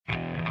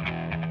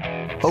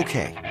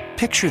Okay,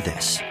 picture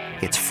this.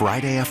 It's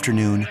Friday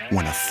afternoon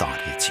when a thought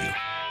hits you.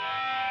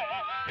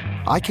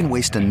 I can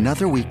waste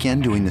another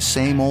weekend doing the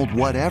same old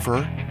whatever,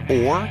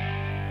 or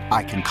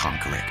I can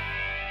conquer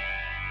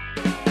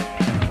it.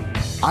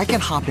 I can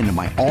hop into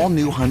my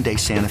all-new Hyundai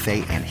Santa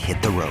Fe and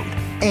hit the road.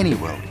 Any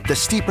road. The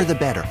steeper, the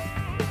better.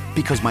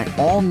 Because my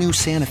all-new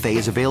Santa Fe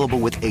is available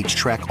with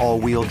H-Track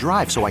all-wheel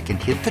drive, so I can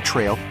hit the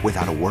trail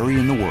without a worry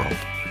in the world.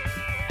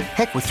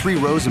 Heck, with 3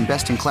 rows and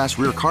best-in-class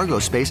rear cargo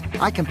space,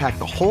 I can pack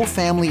the whole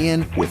family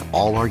in with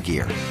all our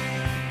gear.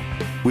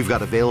 We've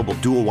got available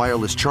dual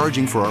wireless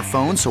charging for our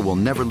phones, so we'll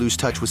never lose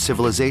touch with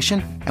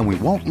civilization, and we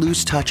won't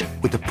lose touch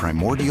with the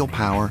primordial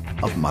power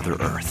of Mother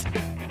Earth.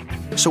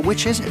 So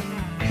which is it?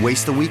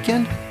 Waste the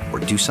weekend or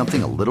do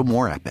something a little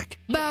more epic?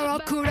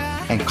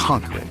 And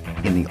conquer it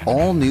in the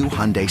all-new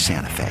Hyundai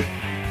Santa Fe.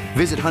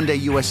 Visit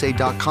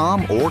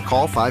HyundaiUSA.com or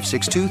call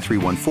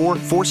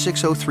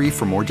 562-314-4603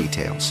 for more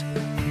details.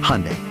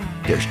 Hyundai,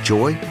 there's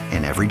joy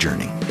in every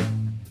journey.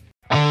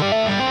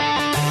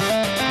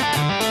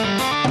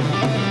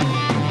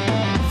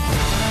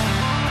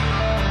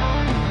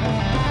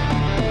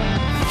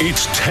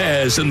 It's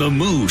Taz and the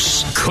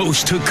Moose,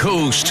 coast to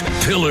coast,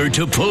 pillar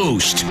to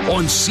post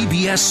on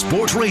CBS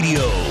Sports Radio.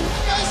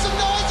 Make some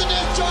noise in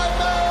this joint,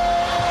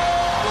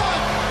 man!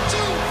 1, 2,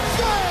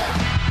 3!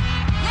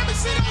 Let me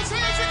see those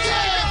hands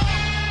again!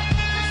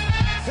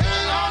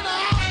 Hang on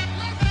now!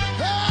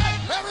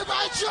 Hey,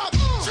 everybody jump,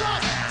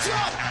 jump,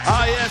 jump!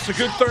 Yes, a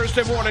good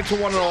Thursday morning to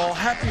one and all.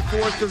 Happy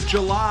 4th of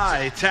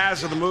July.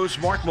 Taz and the Moose,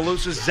 Mark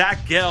Malusis, Zach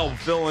Gelb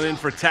filling in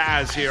for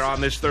Taz here on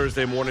this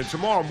Thursday morning.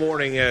 Tomorrow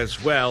morning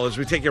as well, as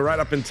we take you right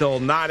up until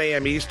 9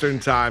 a.m. Eastern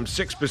Time,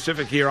 6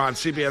 Pacific here on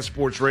CBS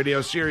Sports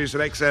Radio, Sirius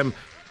at XM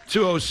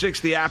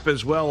 206, the app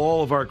as well.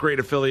 All of our great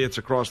affiliates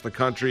across the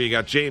country. You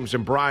got James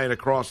and Brian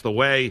across the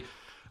way.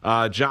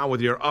 John,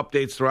 with your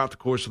updates throughout the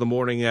course of the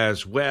morning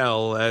as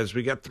well, as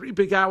we got 3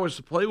 big hours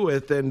to play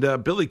with.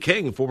 And Billy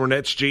King, former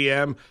Nets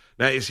GM,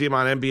 now you see him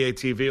on NBA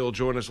TV, will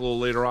join us a little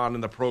later on in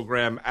the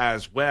program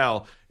as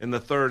well in the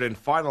third and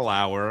final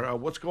hour.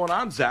 What's going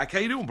on, Zach? How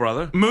you doing,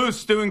 brother?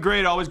 Moose, doing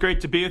great. Always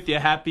great to be with you.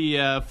 Happy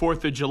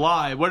 4th of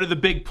July. What are the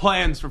big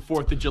plans for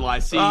 4th of July?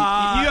 See, you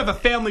have a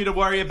family to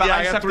worry about. Yeah,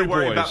 I just have to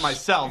worry about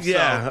myself.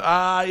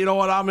 Yeah. So. You know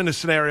what? I'm in a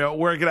scenario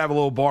where I could have a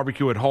little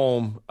barbecue at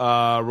home,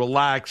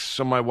 relax.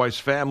 Some of my wife's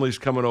family's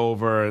coming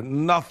over.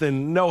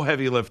 Nothing, no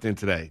heavy lifting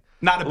today.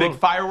 Not a big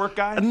firework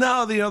guy?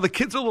 No, the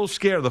kids are a little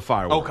scared of the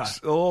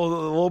fireworks. Okay. A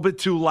little bit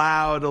too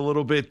loud, a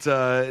little bit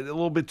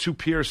too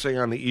piercing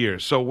on the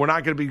ears. So we're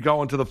not going to be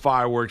going to the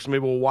fireworks.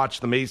 Maybe we'll watch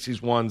the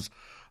Macy's ones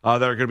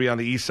that are going to be on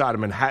the east side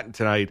of Manhattan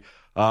tonight.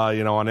 On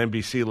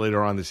NBC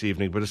later on this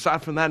evening. But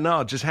aside from that,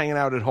 no, just hanging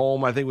out at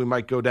home. I think we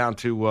might go down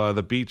to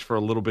the beach for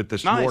a little bit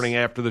this morning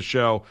after the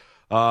show.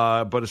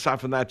 But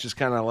aside from that, just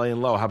kind of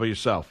laying low. How about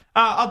yourself?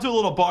 I'll do a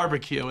little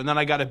barbecue, and then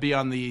I got to be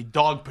on the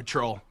dog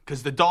patrol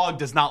because the dog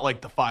does not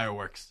like the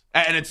fireworks.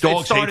 And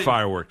Dogs hate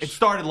fireworks. It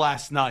started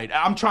last night.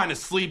 I'm trying to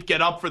sleep,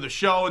 get up for the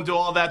show, and do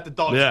all that. The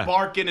dog's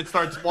barking. It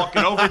starts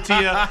walking over to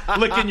you,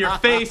 licking your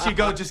face. You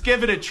go, just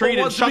give it a treat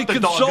and shut the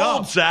dog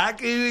up.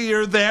 Zach,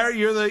 you're there.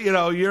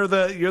 You're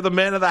the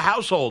man of the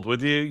household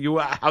with you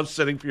house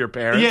sitting for your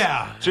parents.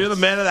 Yeah. So you're the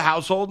man of the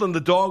household, and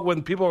the dog,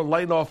 when people are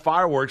lighting off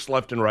fireworks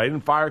left and right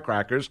and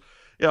firecrackers.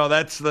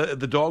 That's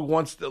the dog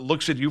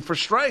looks at you for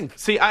strength.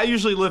 See, I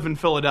usually live in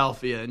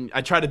Philadelphia, and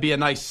I try to be a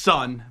nice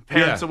son.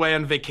 Parents away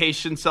on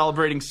vacation,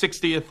 celebrating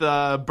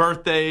 60th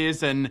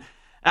birthdays, and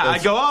I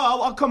go,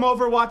 I'll come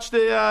over, watch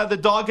the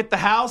dog at the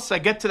house. I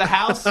get to the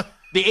house.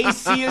 The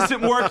AC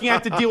isn't working. I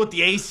have to deal with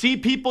the AC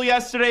people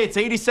yesterday. It's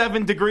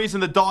 87 degrees,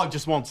 and the dog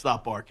just won't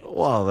stop barking.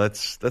 Well,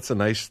 that's a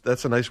nice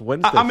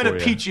Wednesday. I'm in a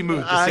peachy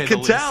mood. I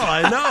can tell.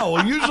 I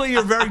know. Usually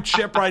you're very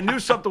chipper. I knew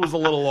something was a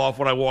little off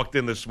when I walked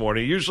in this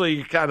morning. Usually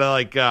you're kind of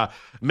like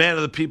man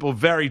of the people,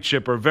 very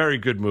chipper, very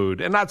good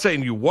mood. And not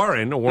saying you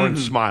weren't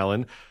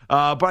smiling,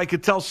 but I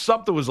could tell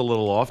something was a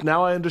little off.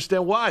 Now I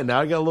understand why.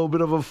 Now I got a little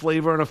bit of a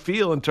flavor and a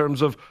feel in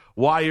terms of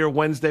why your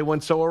Wednesday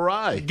went so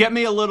awry. Get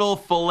me a little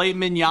filet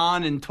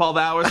mignon in 12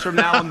 hours from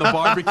now on the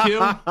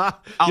barbecue.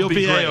 You'll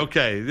be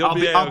okay.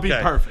 I'll be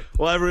perfect.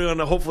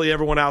 Well, hopefully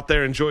everyone out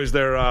there enjoys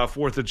their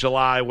 4th of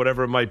July,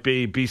 whatever it might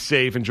be. Be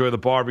safe. Enjoy the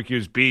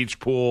barbecues, beach,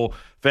 pool,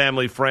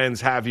 family, friends,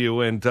 have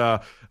you. And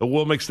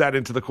we'll mix that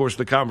into the course of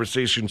the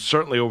conversation,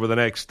 certainly over the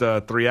next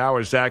 3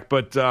 hours, Zach.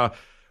 But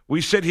we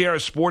sit here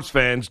as sports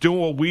fans doing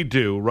what we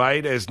do,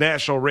 right, as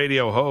national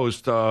radio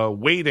hosts,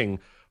 waiting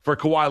for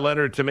Kawhi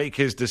Leonard to make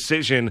his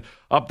decision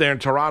up there in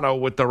Toronto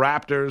with the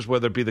Raptors,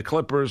 whether it be the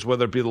Clippers,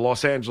 whether it be the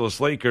Los Angeles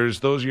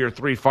Lakers. Those are your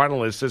 3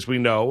 finalists, as we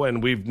know,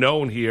 and we've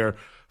known here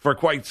for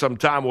quite some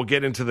time. We'll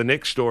get into the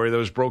Knicks story that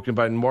was broken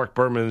by Mark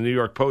Berman in the New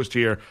York Post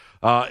here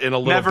in a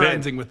little bit. Never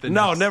ending with the Knicks.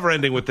 No, never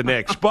ending with the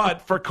Knicks.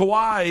 But for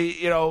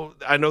Kawhi,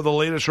 I know the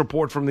latest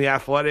report from The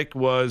Athletic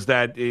was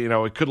that,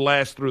 it could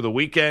last through the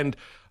weekend.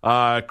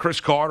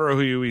 Chris Carter,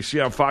 who we see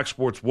on Fox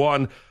Sports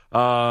 1,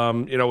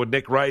 with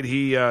Nick Wright,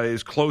 he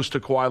is close to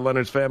Kawhi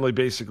Leonard's family,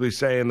 basically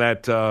saying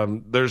that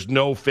there's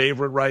no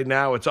favorite right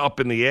now. It's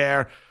up in the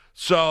air.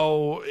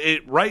 So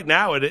right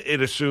now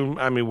it assumes,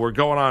 I mean, we're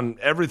going on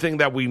everything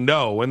that we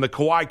know, and the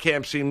Kawhi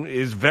camp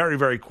is very,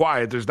 very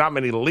quiet. There's not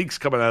many leaks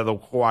coming out of the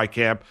Kawhi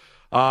camp.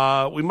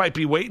 We might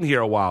be waiting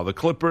here a while. The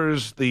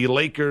Clippers, the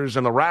Lakers,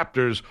 and the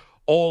Raptors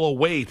all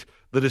await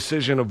the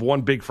decision of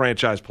one big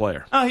franchise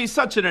player. He's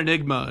such an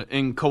enigma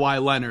in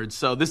Kawhi Leonard,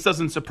 so this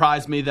doesn't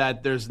surprise me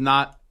that there's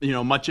not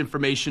much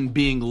information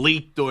being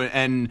leaked,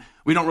 and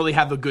we don't really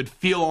have a good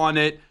feel on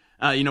it.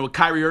 With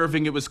Kyrie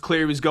Irving, it was clear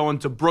he was going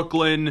to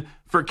Brooklyn.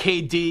 For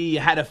KD, you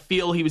had a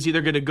feel he was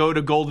either going to go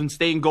to Golden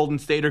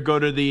State or go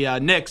to the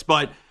Knicks.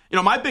 But,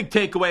 my big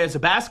takeaway as a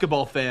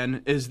basketball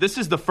fan is this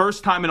is the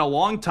first time in a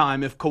long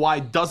time, if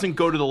Kawhi doesn't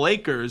go to the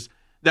Lakers,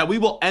 that we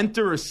will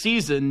enter a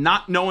season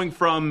not knowing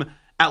from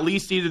at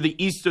least either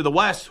the East or the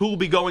West who will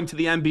be going to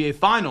the NBA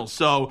Finals.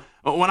 So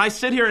when I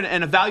sit here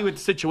and evaluate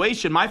the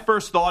situation, my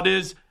first thought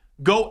is,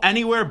 go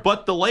anywhere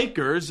but the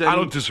Lakers. And, I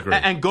don't disagree.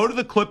 And go to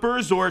the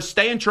Clippers or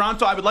stay in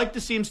Toronto. I would like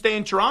to see him stay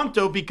in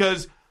Toronto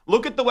because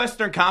look at the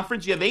Western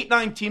Conference. You have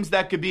 8-9 teams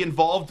that could be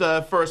involved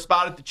for a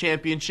spot at the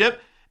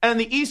championship. And in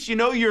the East,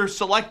 your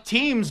select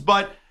teams,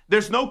 but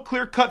there's no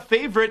clear-cut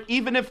favorite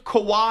even if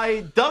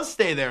Kawhi does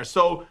stay there.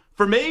 So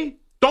for me,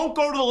 don't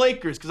go to the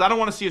Lakers because I don't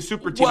want to see a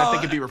super team. I think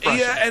it'd be refreshing.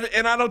 Yeah,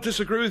 and I don't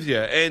disagree with you.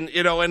 And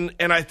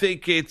and I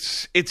think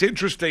it's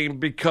interesting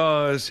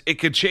because it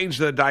could change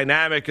the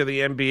dynamic of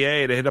the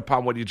NBA to hit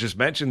upon what you just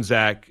mentioned,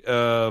 Zach,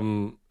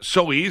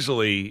 so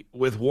easily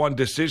with one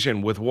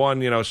decision, with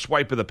one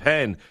swipe of the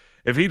pen.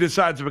 If he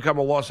decides to become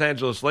a Los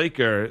Angeles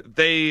Laker,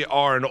 they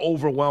are an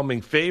overwhelming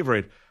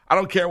favorite. I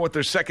don't care what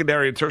their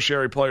secondary and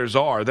tertiary players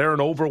are. They're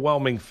an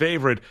overwhelming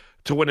favorite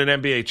to win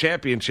an NBA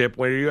championship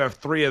where you have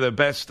three of the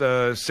best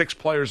 6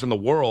 players in the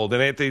world,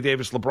 and Anthony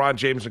Davis, LeBron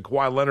James, and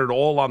Kawhi Leonard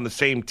all on the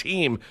same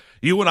team.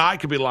 You and I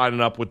could be lining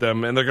up with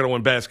them, and they're going to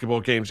win basketball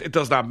games. It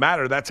does not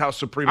matter. That's how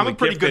supremely I'm a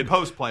pretty gifted. Good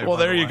post player. Well,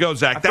 there you go,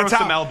 Zach. That's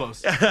some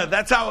elbows.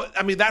 That's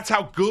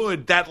how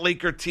good that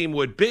Laker team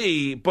would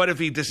be. But if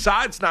he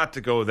decides not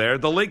to go there,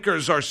 the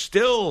Lakers are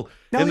still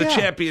in the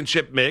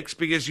championship mix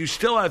because you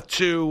still have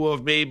 2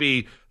 of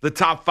maybe the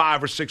top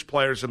 5 or 6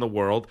 players in the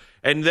world.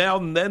 And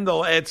then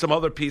they'll add some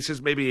other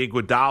pieces, maybe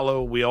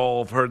Iguodala. We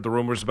all have heard the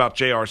rumors about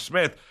J.R.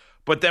 Smith.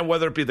 But then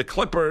whether it be the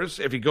Clippers,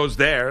 if he goes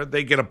there,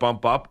 they get a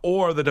bump up,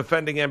 or the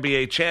defending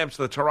NBA champs,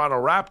 the Toronto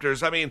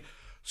Raptors. I mean,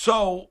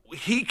 so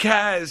he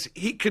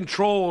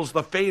controls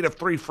the fate of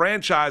 3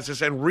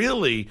 franchises and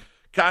really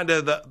kind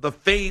of the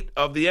fate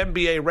of the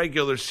NBA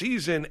regular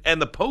season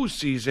and the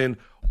postseason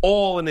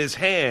all in his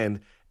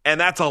hand. And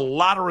that's a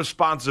lot of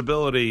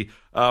responsibility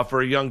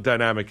for a young,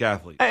 dynamic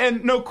athlete.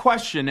 And no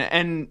question.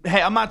 And,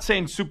 hey, I'm not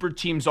saying super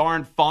teams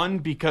aren't fun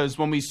because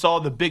when we saw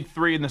the big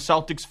 3 in the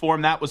Celtics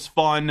form, that was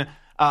fun.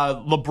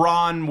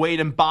 LeBron, Wade,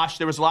 and Bosh,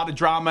 there was a lot of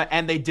drama,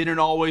 and they didn't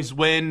always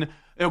win.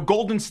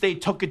 Golden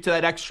State took it to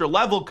that extra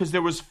level because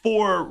there was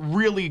 4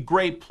 really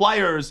great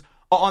players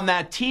on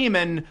that team.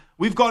 And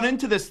we've gone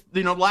into this,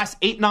 the last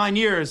 8-9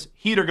 years,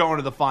 Heat are going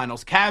to the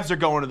finals. Cavs are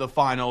going to the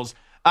finals.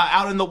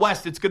 Out in the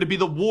West, it's going to be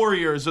the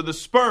Warriors or the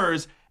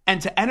Spurs. And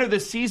to enter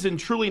this season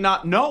truly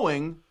not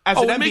knowing as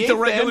an NBA make the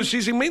regular fan,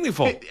 season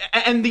meaningful.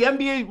 And the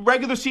NBA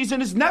regular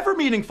season is never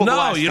meaningful.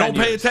 No, you don't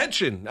pay years.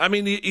 attention. I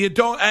mean, you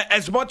don't.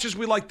 As much as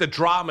we like the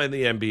drama in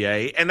the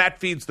NBA, and that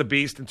feeds the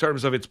beast in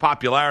terms of its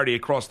popularity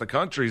across the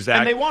country, Zach.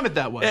 And they want it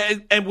that way,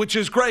 and which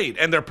is great.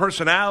 And their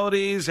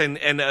personalities, and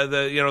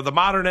the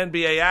modern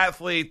NBA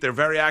athlete, they're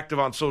very active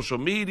on social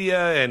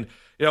media, and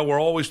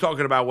we're always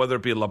talking about whether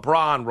it be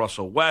LeBron,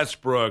 Russell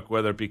Westbrook,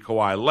 whether it be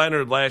Kawhi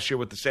Leonard last year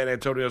with the San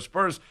Antonio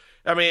Spurs.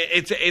 I mean,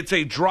 it's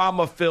a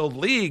drama-filled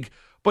league,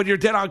 but you're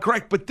dead on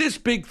correct. But this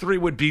big 3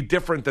 would be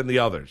different than the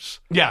others.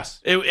 Yes.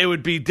 It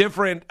would be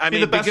different. I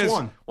mean, the best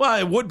one. Well,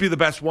 it would be the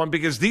best one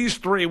because these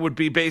 3 would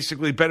be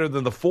basically better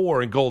than the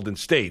 4 in Golden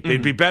State.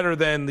 They'd be better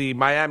than the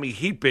Miami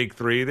Heat big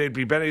 3. They'd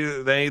be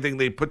better than anything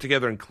they put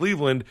together in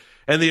Cleveland.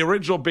 And the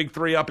original big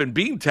 3 up in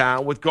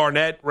Beantown with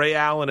Garnett, Ray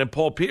Allen, and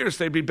Paul Pierce,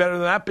 they'd be better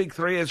than that big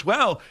 3 as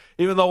well,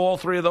 even though all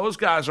 3 of those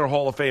guys are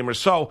Hall of Famers.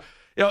 So,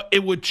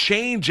 it would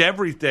change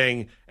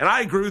everything. And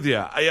I agree with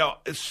you.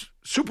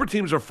 Super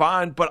teams are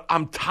fine, but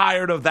I'm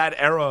tired of that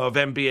era of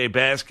NBA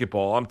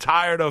basketball. I'm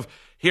tired of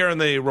hearing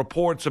the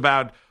reports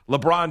about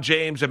LeBron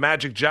James and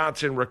Magic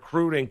Johnson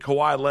recruiting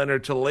Kawhi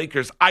Leonard to the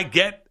Lakers. I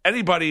get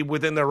anybody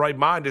within their right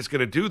mind is going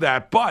to do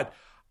that. But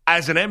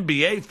as an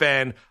NBA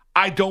fan,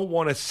 I don't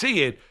want to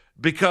see it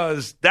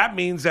because that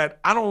means that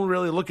I don't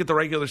really look at the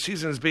regular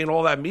season as being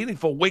all that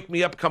meaningful. Wake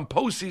me up come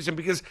postseason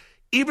because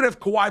even if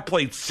Kawhi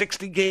played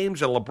 60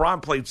 games and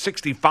LeBron played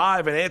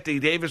 65 and Anthony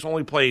Davis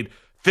only played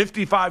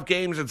 55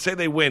 games and say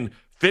they win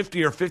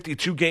 50 or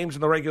 52 games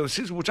in the regular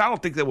season, which I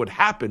don't think that would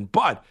happen,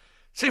 but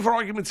say for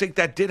argument's sake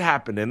that did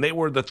happen and they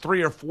were the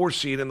 3 or 4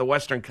 seed in the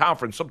Western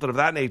Conference, something of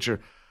that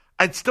nature,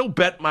 I'd still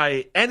bet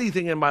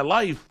anything in my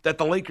life that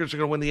the Lakers are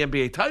going to win the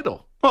NBA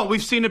title. Well,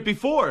 we've seen it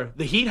before.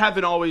 The Heat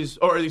haven't always,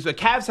 or at least the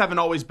Cavs haven't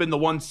always been the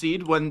 1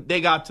 seed when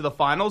they got to the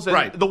finals. And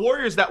right. The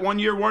Warriors that one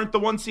year weren't the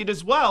 1 seed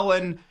as well.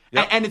 And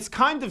it's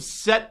kind of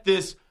set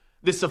this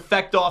this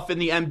effect off in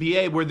the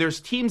NBA where there's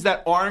teams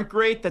that aren't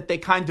great that they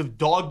kind of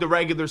dog the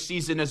regular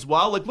season as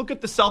well. Like, look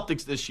at the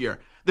Celtics this year.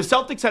 The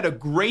Celtics had a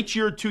great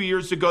year 2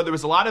 years ago. There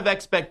was a lot of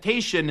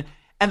expectation,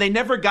 and they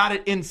never got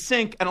it in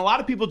sync. And a lot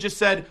of people just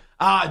said,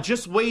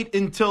 just wait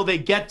until they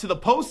get to the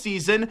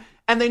postseason,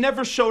 and they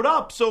never showed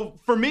up. So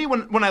for me,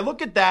 when I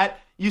look at that,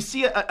 you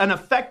see an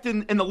effect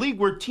in the league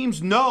where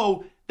teams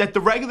know that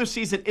the regular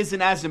season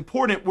isn't as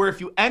important, where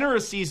if you enter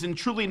a season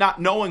truly not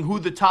knowing who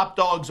the top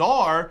dogs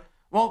are,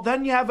 well,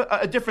 then you have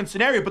a different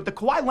scenario. But the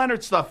Kawhi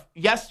Leonard stuff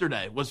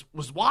yesterday was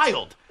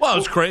wild. Well, it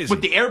was crazy.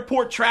 With the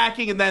airport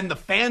tracking and then the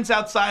fans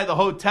outside the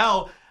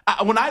hotel.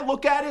 When I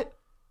look at it,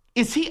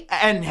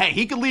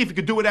 he could leave, he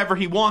could do whatever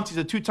he wants. He's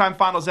a 2-time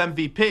finals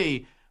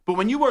MVP. But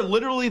when you are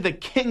literally the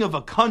king of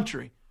a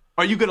country,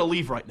 are you going to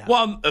leave right now?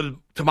 Well,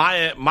 to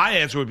my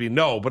answer would be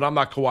no, but I'm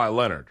not Kawhi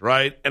Leonard,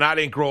 right? And I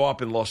didn't grow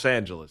up in Los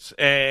Angeles.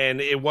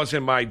 And it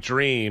wasn't my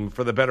dream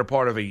for the better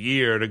part of a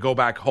year to go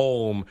back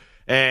home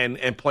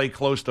and play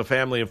close to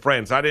family and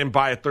friends. I didn't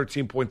buy a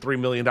 $13.3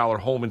 million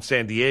home in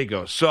San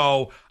Diego.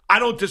 So I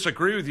don't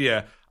disagree with you.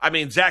 I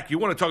mean, Zach, you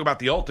want to talk about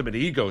the ultimate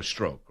ego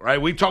stroke,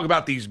 right? We talk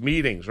about these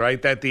meetings, right,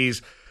 that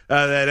these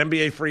that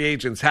NBA free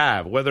agents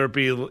have, whether it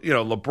be,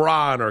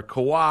 LeBron or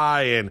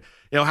Kawhi, and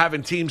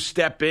having teams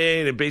step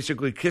in and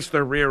basically kiss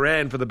their rear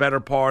end for the better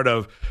part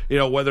of,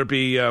 whether it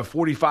be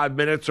 45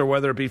 minutes or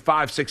whether it be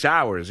 5-6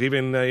 hours,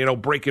 even,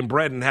 breaking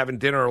bread and having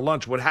dinner or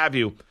lunch, what have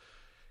you.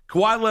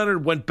 Kawhi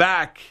Leonard went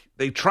back.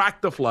 They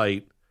tracked the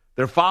flight.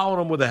 They're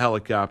following him with a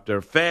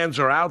helicopter. Fans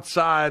are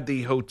outside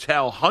the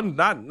hotel.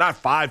 Not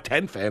 5,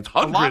 10 fans.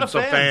 Hundreds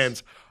of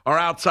fans are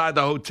outside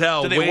the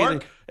hotel. Do they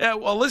work? Yeah,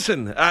 well,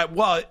 listen.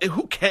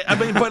 Who cares? I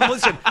mean, but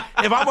listen,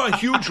 if I'm a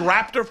huge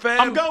Raptor fan,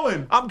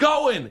 I'm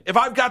going. If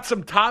I've got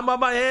some time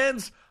on my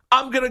hands,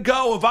 I'm going to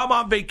go. If I'm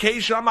on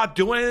vacation, I'm not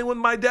doing anything with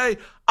my day,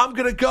 I'm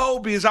going to go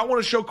because I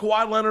want to show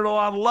Kawhi Leonard a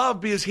lot of love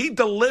because he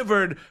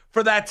delivered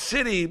for that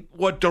city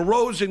what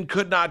DeRozan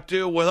could not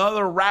do, with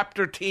other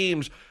Raptor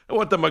teams,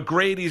 what the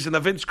McGrady's and the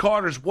Vince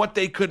Carters, what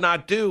they could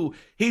not do.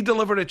 He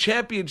delivered a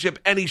championship,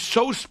 and he's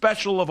so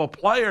special of a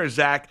player,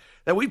 Zach,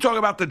 that we talk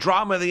about the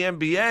drama of the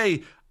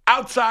NBA.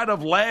 Outside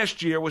of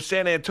last year with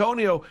San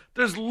Antonio,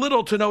 there's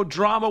little to no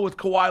drama with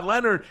Kawhi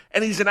Leonard,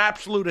 and he's an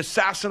absolute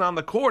assassin on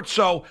the court.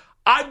 So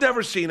I've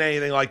never seen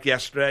anything like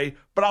yesterday,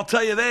 but I'll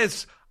tell you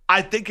this,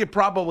 I think it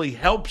probably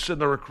helps in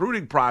the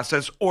recruiting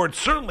process, or it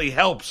certainly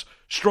helps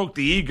stroke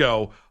the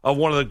ego of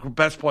one of the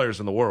best players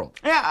in the world.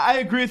 Yeah, I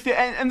agree with you.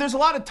 And there's a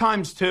lot of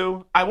times,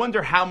 too, I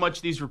wonder how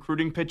much these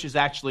recruiting pitches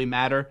actually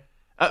matter.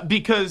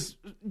 Because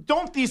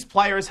don't these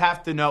players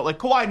have to know? Like,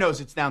 Kawhi knows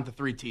it's down to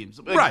 3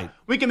 teams. Right.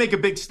 We can make a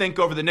big stink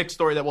over the Knicks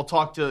story that we'll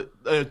talk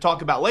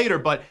about later,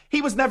 but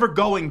he was never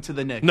going to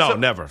the Knicks. No,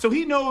 never. So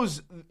he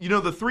knows,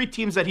 the 3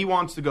 teams that he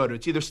wants to go to.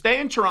 It's either stay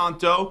in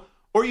Toronto,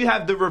 or you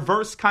have the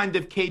reverse kind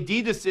of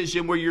KD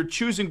decision where you're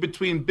choosing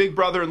between big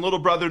brother and little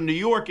brother in New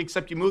York,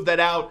 except you move that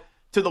out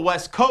to the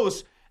West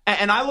Coast.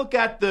 And I look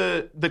at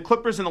the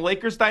Clippers and the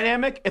Lakers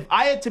dynamic. If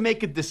I had to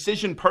make a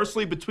decision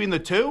personally between the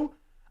two,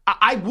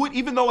 I would,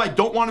 even though I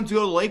don't want him to go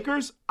to the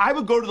Lakers, I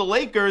would go to the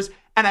Lakers,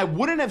 and I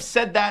wouldn't have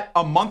said that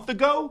a month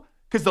ago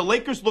because the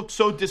Lakers look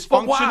so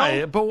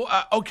dysfunctional. But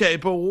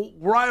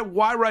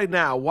why right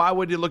now? Why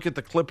would you look at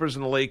the Clippers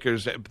and the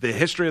Lakers? The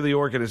history of the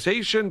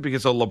organization,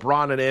 because of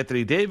LeBron and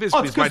Anthony Davis,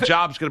 because my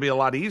job's going to be a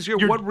lot easier.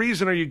 What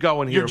reason are you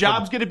going here? Your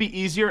job's going to be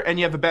easier, and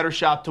you have a better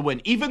shot to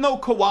win. Even though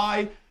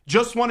Kawhi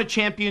just won a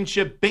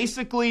championship,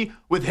 basically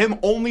with him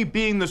only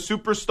being the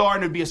superstar,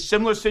 and it would be a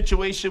similar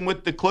situation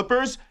with the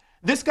Clippers,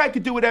 this guy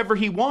could do whatever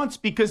he wants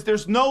because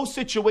there's no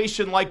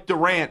situation like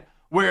Durant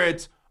where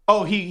it's,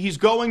 he's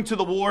going to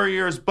the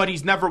Warriors, but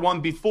he's never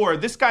won before.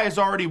 This guy has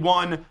already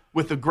won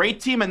with a great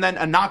team and then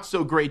a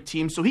not-so-great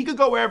team, so he could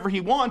go wherever he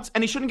wants,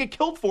 and he shouldn't get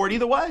killed for it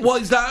either way.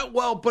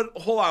 But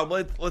hold on.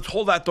 Let's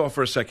hold that thought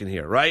for a second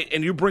here, right?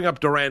 And you bring up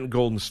Durant and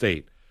Golden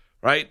State,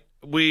 right?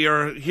 We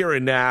are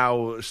hearing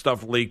now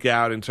stuff leak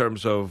out in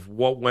terms of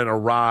what went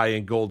awry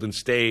in Golden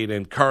State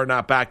and Kerr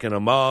not backing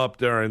him up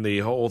during the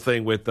whole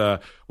thing with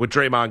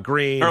Draymond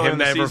Green. Early him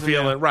never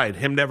season,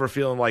 him never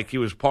feeling like he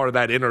was part of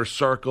that inner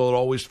circle. It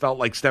always felt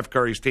like Steph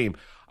Curry's team.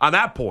 On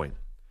that point,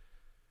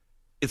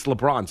 it's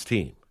LeBron's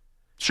team.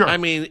 Sure. I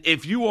mean,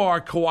 if you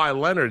are Kawhi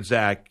Leonard,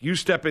 Zach, you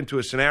step into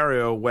a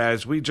scenario where,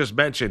 as we just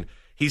mentioned,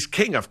 he's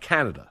king of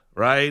Canada,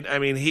 right? I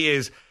mean,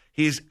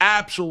 He's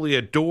absolutely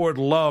adored,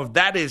 loved.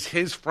 That is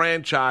his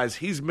franchise.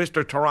 He's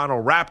Mr.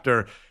 Toronto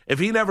Raptor. If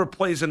he never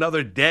plays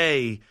another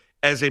day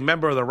as a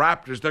member of the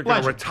Raptors, they're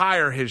going to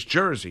retire his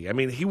jersey. I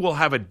mean, he will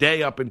have a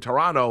day up in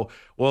Toronto.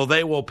 Well,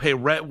 they will pay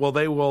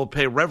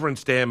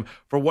reverence to him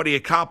for what he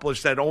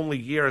accomplished that only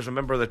year as a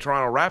member of the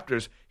Toronto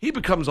Raptors. He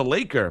becomes a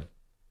Laker.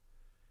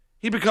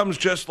 He becomes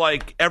just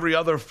like every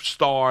other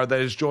star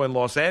that has joined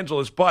Los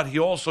Angeles, but he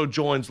also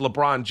joins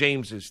LeBron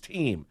James's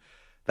team.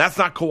 That's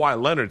not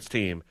Kawhi Leonard's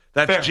team.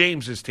 That's Fair.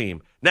 James's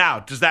team. Now,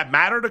 does that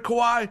matter to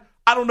Kawhi?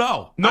 I don't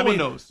know. No one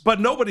knows. But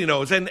nobody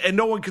knows, and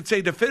no one could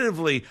say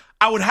definitively.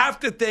 I would have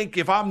to think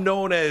if I'm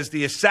known as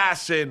the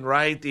assassin,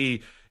 right,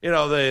 the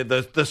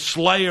the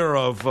slayer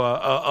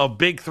of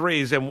big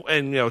threes, and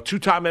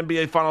two-time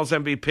NBA Finals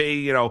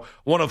MVP,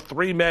 one of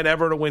 3 men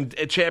ever to win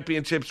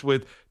championships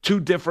with 2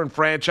 different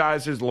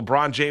franchises,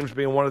 LeBron James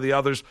being one of the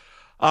others.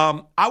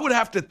 I would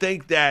have to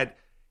think that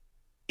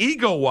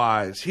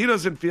ego-wise, he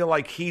doesn't feel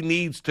like he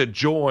needs to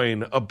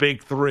join a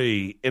big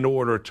 3 in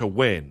order to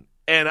win.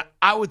 And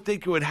I would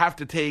think it would have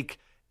to take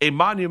a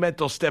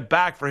monumental step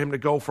back for him to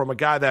go from a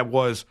guy that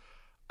was,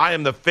 I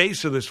am the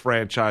face of this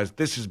franchise,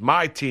 this is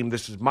my team,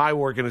 this is my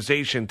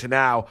organization, to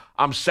now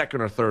I'm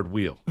second or third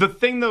wheel. The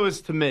thing, though,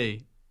 is to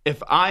me,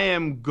 if I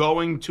am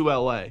going to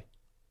L.A.,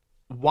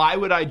 why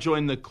would I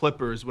join the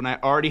Clippers when I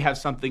already have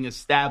something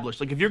established?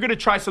 Like, if you're going to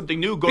try something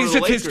new, go to the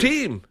Lakers. Because it's his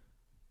team.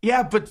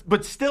 Yeah,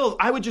 but still,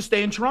 I would just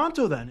stay in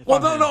Toronto then.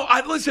 But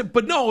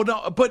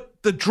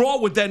the draw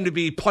would then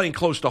be playing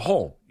close to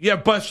home. You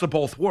have best of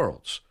both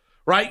worlds,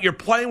 right? You're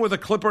playing with a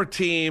Clipper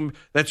team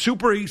that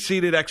super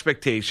exceeded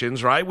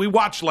expectations, right? We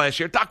watched last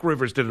year. Doc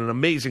Rivers did an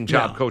amazing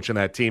job coaching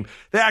that team.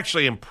 They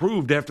actually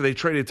improved after they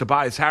traded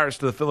Tobias Harris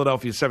to the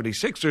Philadelphia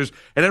 76ers,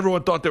 and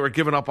everyone thought they were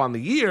giving up on the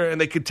year, and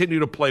they continue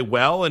to play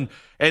well. And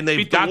they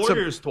beat the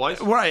Warriors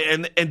twice.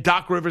 Right, and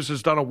Doc Rivers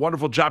has done a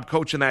wonderful job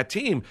coaching that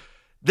team.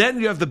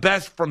 Then you have the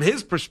best, from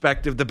his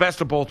perspective, the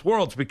best of both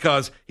worlds,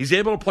 because he's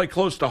able to play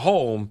close to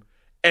home,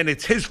 and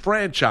it's his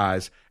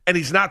franchise, and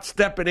he's not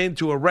stepping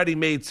into a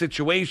ready-made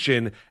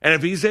situation. And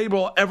if he's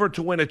able ever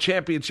to win a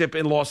championship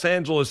in Los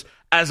Angeles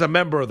as a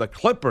member of the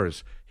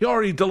Clippers, he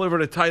already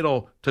delivered a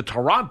title to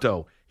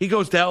Toronto. He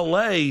goes to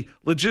L.A.,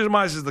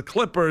 legitimizes the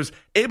Clippers,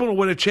 able to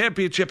win a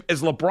championship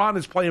as LeBron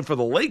is playing for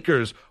the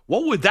Lakers.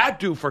 What would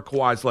that do for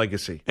Kawhi's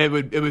legacy? It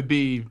would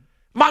be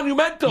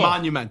monumental.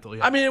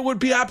 Yeah. I mean, it would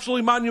be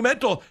absolutely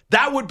monumental.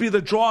 That would be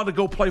the draw to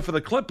go play for the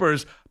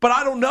Clippers. But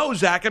I don't know,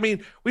 Zach. I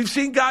mean, we've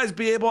seen guys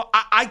be able –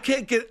 I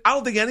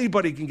don't think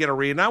anybody can get a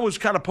read. And I was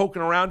kind of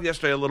poking around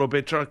yesterday a little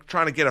bit,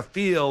 trying to get a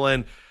feel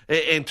and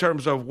in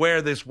terms of where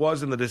this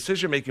was in the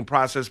decision-making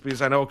process,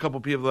 because I know a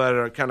couple people that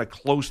are kind of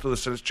close to the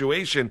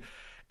situation.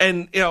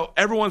 And,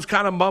 everyone's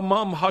kind of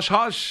mum,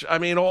 hush-hush. I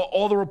mean,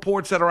 all the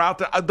reports that are out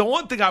there. The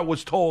one thing I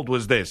was told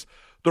was this.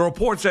 The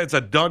report said it's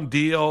a done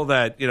deal,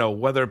 that,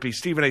 whether it be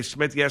Stephen A.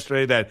 Smith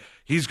yesterday, that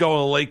he's going to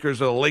the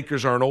Lakers or the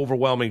Lakers are an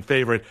overwhelming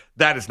favorite.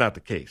 That is not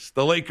the case.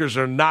 The Lakers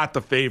are not the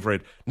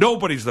favorite.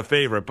 Nobody's the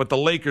favorite, but the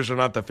Lakers are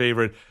not the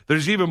favorite.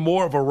 There's even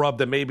more of a rub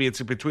that maybe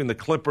it's between the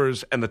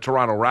Clippers and the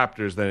Toronto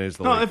Raptors than it is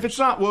the Lakers. If it's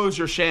not woes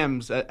or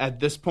shams at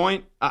this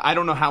point, I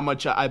don't know how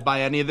much I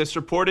buy any of this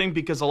reporting,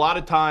 because a lot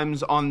of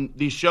times on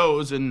these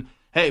shows, and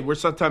hey, we're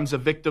sometimes a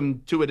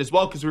victim to it as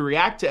well because we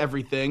react to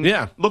everything.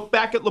 Yeah. Look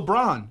back at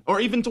LeBron or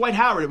even Dwight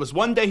Howard. It was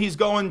one day he's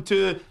going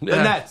to the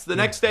Nets. The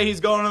next day he's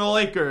going to the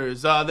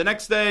Lakers. The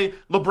next day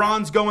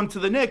LeBron's going to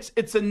the Knicks.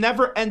 It's a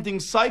never-ending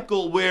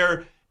cycle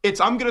where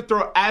I'm going to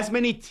throw as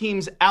many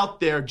teams out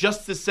there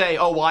just to say,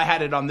 oh, well, I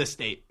had it on this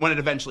date when it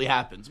eventually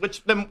happens,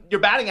 which then your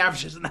batting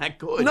average isn't that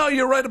good. No,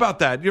 you're right about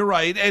that. You're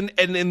right. And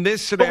in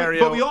this scenario.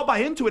 But we all buy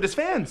into it as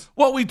fans.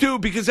 Well, we do,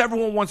 because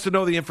everyone wants to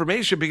know the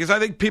information, because I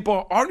think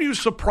people, aren't you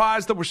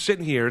surprised that we're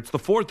sitting here? It's the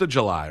 4th of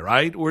July,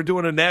 right? We're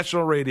doing a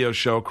national radio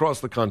show across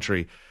the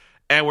country,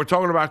 and we're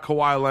talking about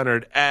Kawhi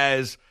Leonard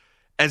as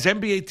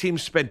NBA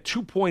teams spent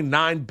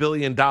 $2.9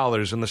 billion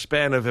in the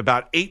span of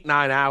about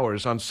 8-9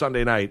 hours on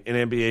Sunday night in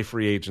NBA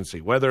free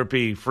agency, whether it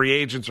be free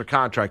agents or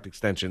contract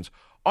extensions.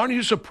 Aren't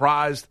you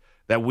surprised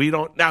that we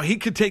don't? Now, he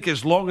could take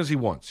as long as he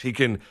wants. He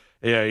could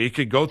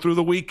go through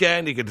the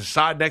weekend. He could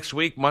decide next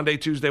week, Monday,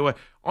 Tuesday.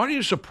 Aren't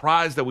you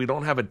surprised that we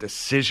don't have a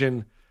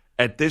decision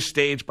at this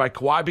stage by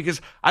Kawhi? Because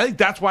I think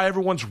that's why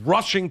everyone's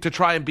rushing to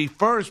try and be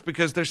first,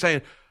 because they're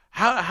saying,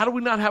 How do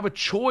we not have a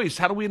choice?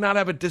 How do we not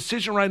have a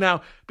decision right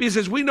now? Because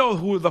as we know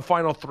who the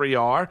final 3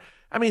 are,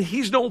 I mean,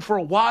 he's known for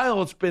a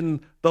while. It's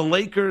been the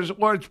Lakers,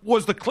 or it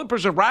was the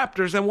Clippers and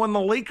Raptors, and when the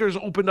Lakers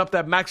opened up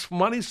that max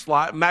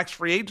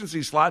free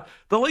agency slot,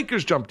 the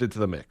Lakers jumped into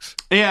the mix.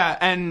 Yeah,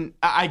 and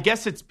I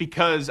guess it's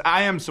because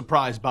I am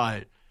surprised by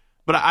it.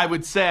 But I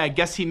would say I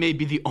guess he may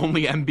be the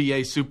only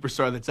NBA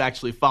superstar that's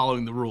actually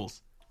following the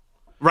ruls.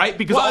 Right?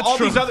 Because all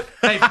these other...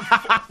 Hey, 4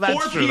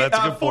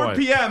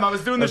 p.m., I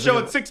was doing the show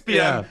at 6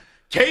 p.m. Yeah.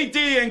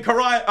 KD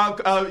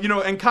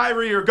and and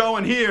Kyrie are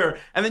going here,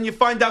 and then you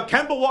find out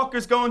Kemba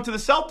Walker's going to the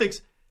Celtics.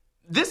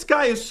 This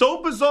guy is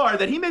so bizarre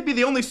that he may be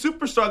the only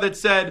superstar that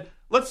said,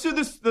 let's do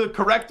this the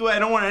correct way. I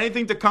don't want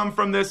anything to come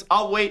from this.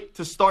 I'll wait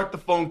to start the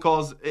phone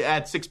calls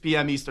at 6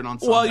 p.m. Eastern on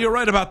Sunday. Well, you're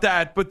right about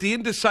that, but the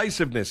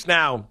indecisiveness.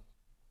 Now,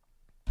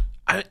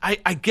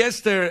 I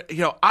guess there,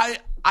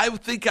 I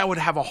think I would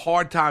have a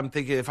hard time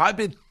thinking, if I've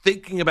been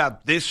thinking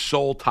about this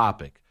sole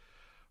topic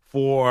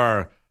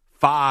for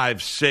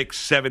 5, 6,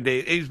 7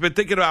 days, he's been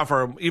thinking about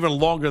for even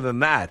longer than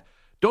that.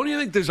 Don't you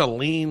think there's a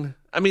lean?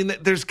 I mean,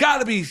 he's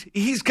got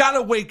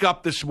to wake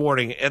up this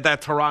morning at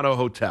that Toronto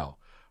hotel,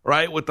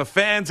 right, with the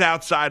fans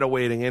outside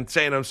awaiting and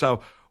saying to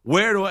himself,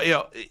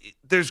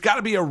 there's got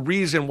to be a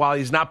reason why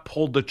he's not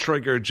pulled the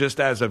trigger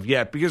just as of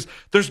yet, because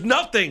there's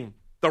nothing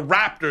the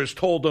Raptors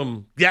told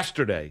him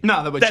yesterday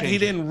that he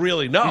didn't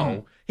really know.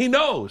 Mm-hmm. He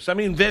knows. I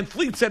mean, Van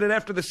Fleet said it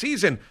after the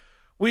season.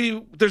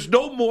 there's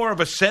no more of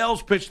a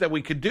sales pitch that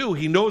we could do.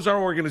 He knows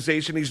our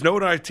organization. He's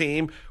known our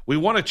team. We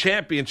won a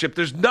championship.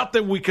 There's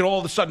nothing we can all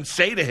of a sudden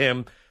say to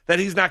him that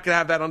he's not going to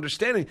have that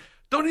understanding.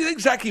 Don't you think,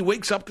 Zach, he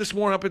wakes up this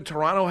morning up in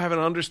Toronto having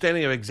an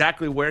understanding of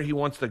exactly where he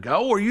wants to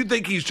go? Or you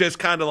think he's just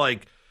kind of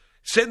like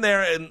sitting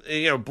there and,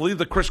 believe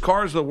the Chris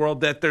Carrs of the world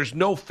that there's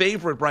no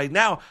favorite right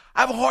now?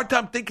 I have a hard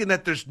time thinking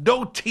that there's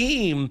no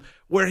team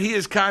where he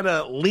is kind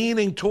of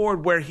leaning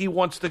toward where he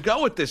wants to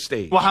go at this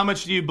stage. Well, how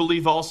much do you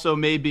believe also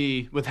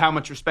maybe with how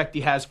much respect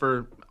he has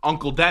for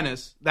Uncle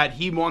Dennis that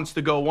he wants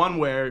to go one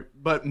way,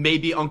 but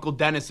maybe Uncle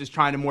Dennis is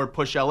trying to more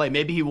push LA?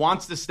 Maybe he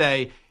wants to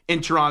stay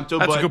in Toronto.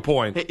 That's but a good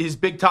point. His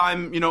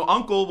big-time,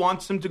 uncle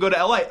wants him to go to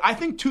LA. I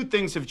think two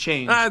things have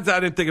changed. I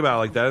didn't think about it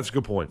like that. That's a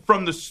good point.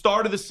 From the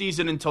start of the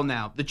season until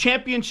now. The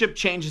championship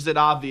changes it,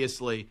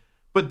 obviously.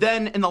 But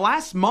then in the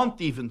last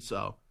month, even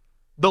so,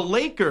 the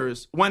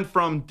Lakers went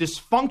from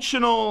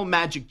dysfunctional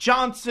Magic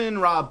Johnson,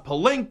 Rob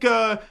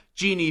Pelinka,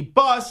 Jeannie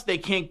Buss. They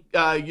can't,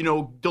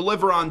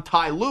 deliver on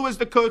Ty Lue as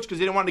the coach because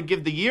they didn't want to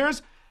give the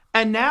years.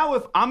 And now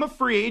if I'm a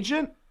free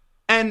agent,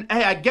 and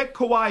hey, I get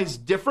Kawhi's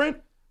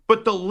different,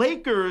 but the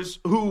Lakers,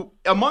 who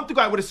a month ago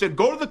I would have said,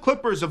 go to the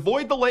Clippers,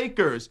 avoid the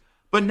Lakers.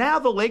 But now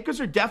the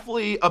Lakers are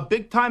definitely a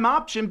big-time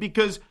option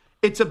because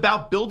it's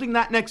about building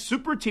that next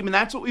super team, and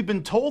that's what we've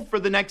been told for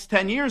the next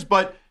 10 years.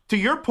 But to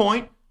your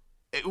point,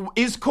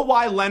 is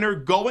Kawhi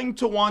Leonard going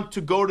to want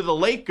to go to the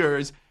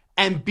Lakers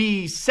and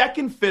be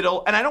second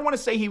fiddle? And I don't want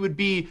to say he would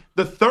be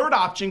the third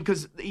option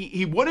because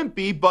he wouldn't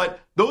be,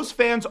 but those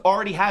fans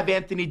already have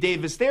Anthony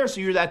Davis there,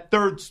 so you're that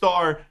third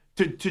star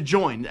to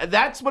join.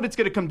 That's what it's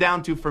going to come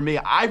down to for me.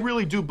 I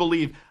really do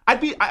believe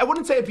I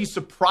wouldn't say I'd be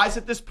surprised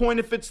at this point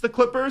if it's the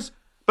Clippers,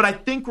 but I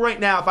think right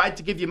now, if I had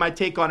to give you my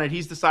take on it,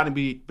 he's deciding to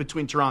be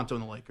between Toronto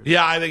and the Lakers.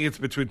 Yeah, I think it's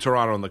between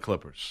Toronto and the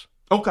Clippers.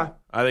 Okay.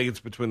 I think it's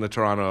between the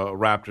Toronto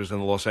Raptors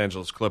and the Los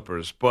Angeles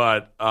Clippers,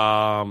 but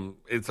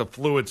it's a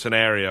fluid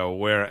scenario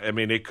where,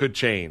 it could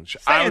change.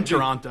 Stay in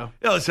Toronto.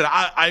 Yeah, listen,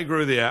 I agree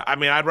with you.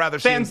 I'd rather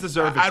see fans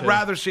deserve it. I'd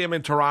rather see him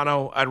in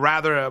Toronto. I'd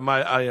rather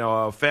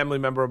a family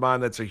member of mine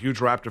that's a huge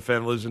Raptor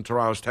fan lives in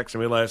Toronto was texting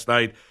me last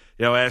night,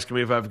 asking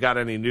me if I've got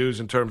any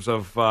news in terms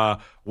of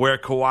where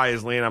Kawhi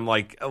is leaning. I'm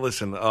like,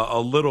 listen, a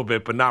little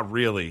bit, but not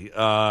really.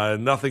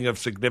 Nothing of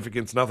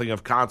significance, nothing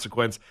of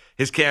consequence.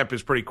 His camp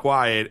is pretty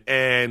quiet,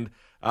 and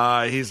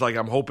he's like,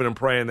 I'm hoping and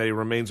praying that he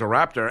remains a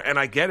Raptor, and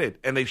I get it,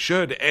 and they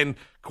should. And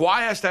Kawhi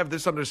has to have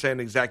this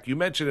understanding, Zach, you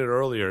mentioned it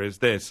earlier, is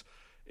that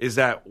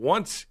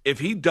if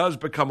he does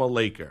become a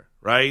Laker,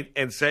 right,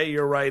 and say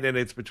you're right, and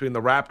it's between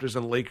the Raptors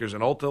and Lakers,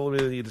 and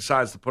ultimately he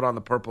decides to put on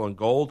the purple and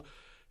gold,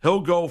 he'll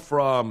go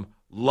from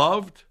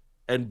loved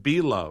and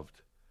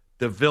beloved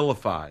to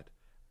vilified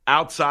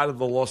outside of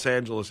the Los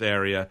Angeles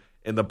area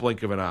in the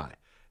blink of an eye.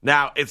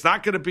 Now, it's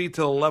not going to be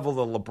to the level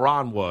that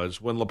LeBron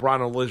was when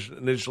LeBron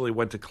initially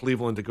went to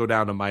Cleveland to go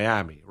down to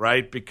Miami,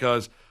 right?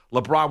 Because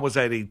LeBron was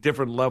at a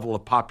different level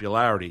of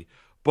popularity.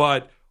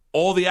 But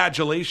all the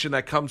adulation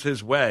that comes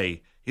his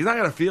way, he's not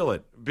going to feel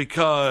it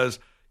because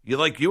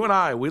you and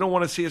I, we don't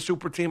want to see a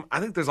super team. I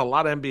think there's a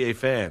lot of NBA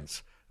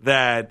fans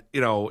that,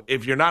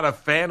 if you're not a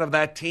fan of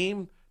that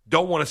team,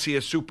 don't want to see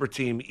a super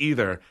team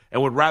either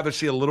and would rather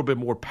see a little bit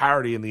more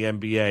parity in the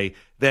NBA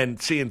than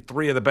seeing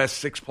three of the best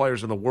six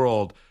players in the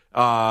world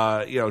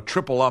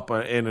triple up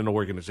in an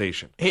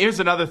organization.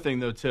 Here's another thing,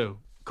 though, too.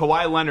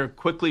 Kawhi Leonard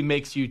quickly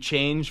makes you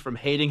change from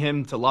hating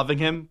him to loving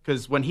him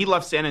because when he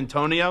left San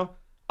Antonio,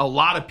 a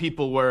lot of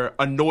people were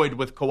annoyed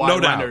with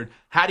Kawhi Leonard.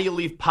 How do you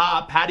leave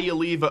Pop? How do you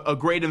leave a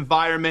great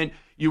environment?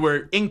 You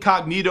were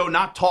incognito,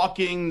 not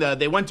talking.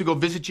 They went to go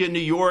visit you in New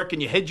York,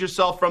 and you hid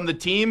yourself from the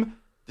team.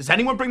 Does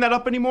anyone bring that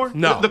up anymore?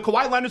 No. The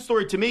Kawhi Leonard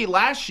story to me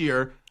last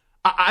year,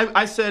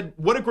 I said,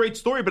 what a great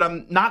story, but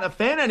I'm not a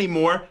fan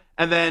anymore.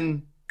 And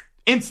then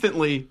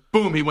instantly,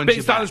 boom, he wins you back.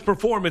 Based on his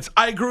performance,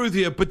 I agree with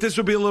you, but this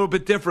would be a little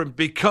bit different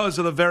because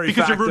of the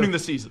Because you're ruining the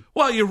season.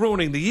 Well, you're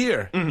ruining the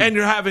year. Mm-hmm.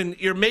 And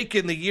you're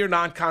making the year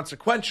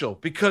non-consequential.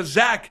 Because,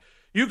 Zach,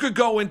 you could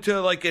go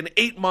into like an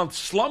 8-month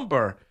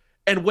slumber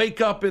and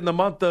wake up in the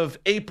month of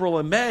April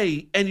and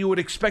May, and you would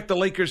expect the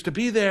Lakers to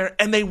be there,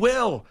 and they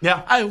will.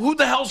 Yeah. Who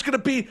the hell's going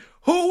to beat?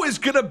 Who is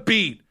going to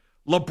beat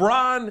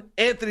LeBron,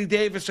 Anthony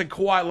Davis, and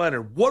Kawhi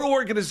Leonard? What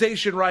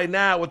organization right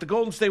now with the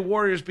Golden State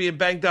Warriors being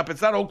banged up?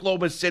 It's not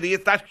Oklahoma City.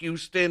 It's not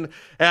Houston.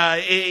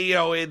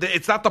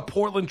 It's not the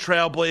Portland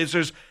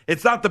Trailblazers.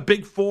 It's not the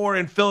Big Four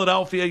in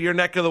Philadelphia, your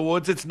neck of the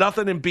woods. It's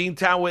nothing in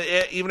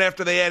Beantown, even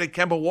after they added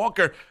Kemba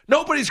Walker.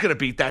 Nobody's going to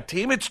beat that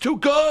team. It's too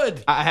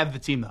good. I have the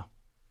team, though.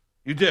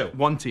 You do?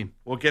 One team.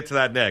 We'll get to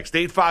that next.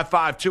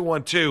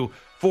 855-212-4CBS,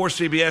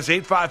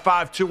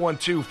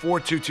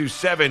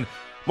 855-212-4227.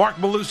 Mark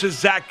Malusis,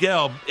 Zach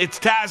Gelb. It's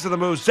Taz of the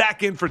Moose.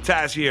 Zach in for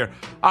Taz here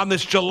on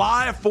this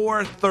July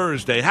 4th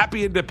Thursday.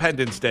 Happy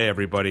Independence Day,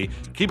 everybody.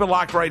 Keep it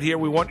locked right here.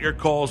 We want your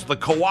calls. The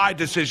Kawhi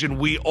decision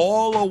we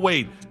all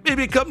await.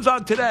 Maybe it comes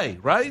on today,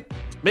 right?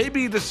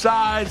 Maybe he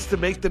decides to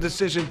make the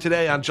decision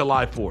today on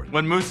July 4th.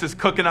 When Moose is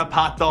cooking up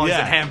hot dogs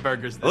and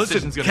hamburgers, the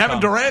decision's going to come.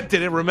 Kevin Durant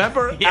did it,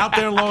 remember? Out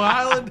there in Long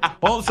Island.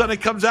 All of a sudden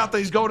it comes out that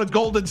he's going to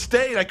Golden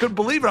State. I couldn't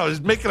believe it. I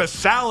was making a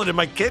salad in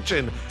my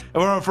kitchen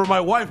for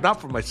my wife,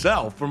 not for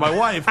myself, for my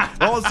wife.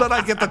 All of a sudden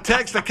I get the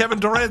text that Kevin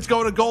Durant's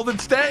going to Golden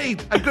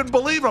State. I couldn't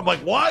believe it. I'm like,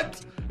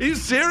 what? Are you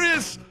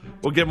serious?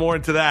 We'll get more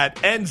into that.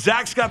 And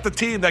Zach's got the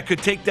team that could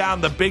take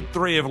down the big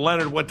three if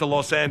Leonard went to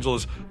Los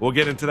Angeles. We'll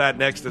get into that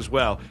next as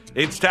well.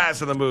 It's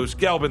Taz and the Moose.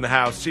 Gelb in the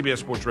house, CBS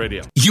Sports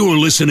Radio. You're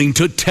listening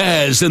to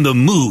Taz and the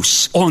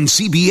Moose on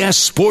CBS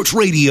Sports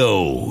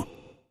Radio.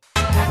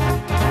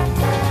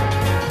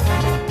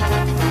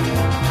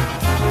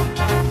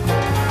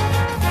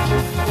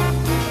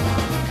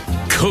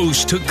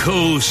 Coast to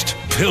coast,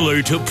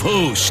 pillar to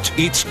post.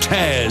 It's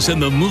Taz and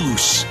the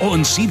Moose on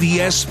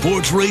CBS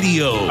Sports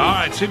Radio. All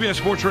right, CBS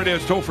Sports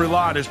Radio's toll-free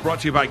line is brought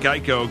to you by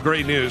Geico.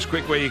 Great news.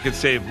 Quick way you can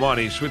save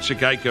money. Switch to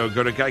Geico.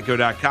 Go to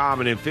geico.com,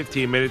 and in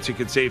 15 minutes you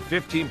can save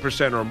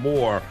 15% or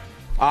more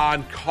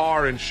on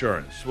car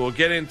insurance. We'll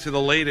get into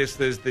the latest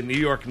as the New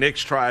York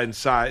Knicks try and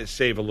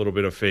save a little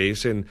bit of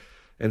face.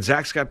 And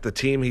Zach's got the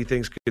team he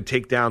thinks could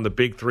take down the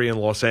big three in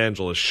Los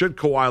Angeles. Should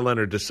Kawhi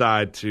Leonard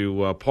decide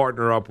to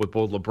partner up with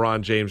both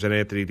LeBron James and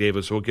Anthony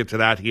Davis? We'll get to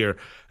that here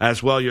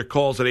as well. Your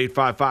calls at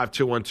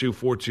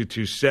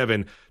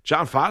 855-212-4227.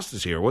 John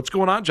Foster's here. What's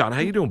going on, John?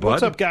 How you doing, bud?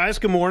 What's up, guys?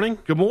 Good morning.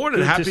 Good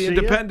morning. Good Happy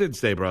Independence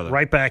Day, brother.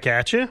 Right back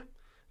at you.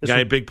 Got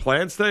any big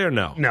plans today or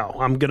no? No,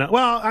 I'm going to.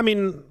 Well, I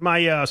mean,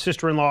 my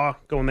sister-in-law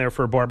going there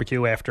for a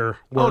barbecue after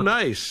work. Oh,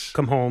 nice.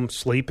 Come home,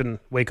 sleep, and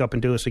wake up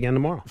and do this again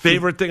tomorrow.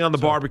 Favorite thing on the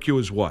barbecue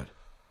is what?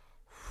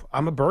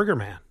 I'm a burger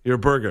man. You're a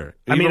burger.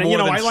 I mean,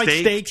 I like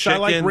steak, steaks, chicken. I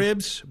like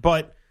ribs,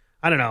 but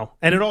I don't know.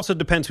 And it also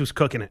depends who's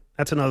cooking it.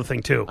 That's another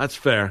thing, too. That's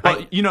fair.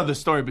 Well, you know the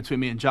story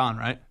between me and John,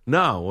 right?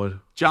 No. What?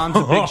 John's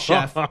a big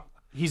chef.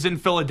 He's in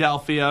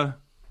Philadelphia.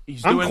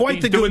 He's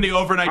doing the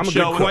overnight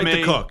show with me. Quite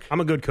the cook.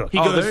 I'm a good cook.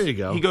 There you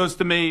go. He goes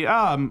to me,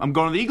 I'm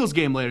going to the Eagles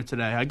game later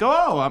today. I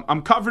go,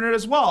 I'm covering it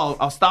as well.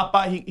 I'll stop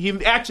by. He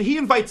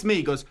invites me.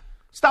 He goes,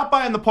 stop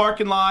by in the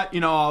parking lot.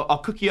 I'll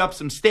cook you up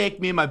some steak.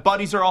 Me and my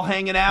buddies are all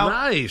hanging out.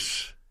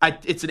 Nice.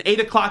 It's an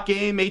 8 o'clock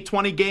game,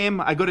 8:20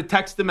 game. I go to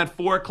text him at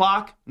 4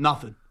 o'clock,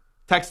 nothing.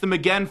 Text him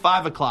again,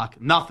 5 o'clock,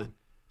 nothing.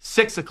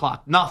 6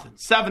 o'clock, nothing.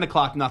 7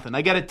 o'clock, nothing.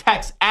 I get a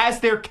text as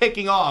they're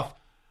kicking off.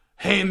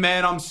 Hey,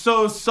 man, I'm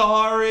so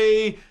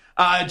sorry.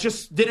 I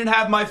just didn't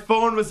have my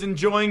phone, was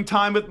enjoying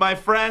time with my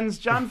friends.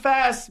 John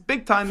Fast,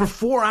 big time. For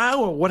 4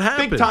 hours, what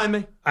happened? Big time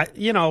me.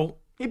 He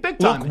big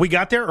time. Look, we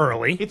got there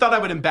early. He thought I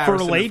would embarrass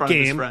him in front of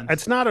his friends.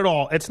 It's not at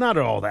all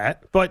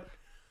that, but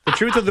the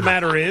truth of the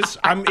matter is,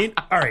 I'm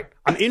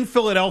in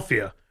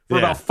Philadelphia for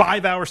about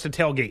 5 hours to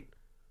tailgate.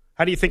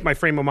 How do you think my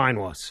frame of mind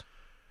was?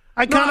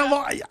 I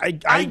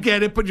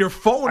get it, but your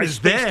phone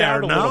is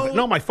there, no?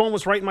 No, my phone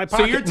was right in my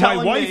pocket. So you're telling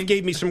my wife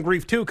gave me some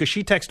grief, too, because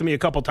she texted me a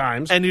couple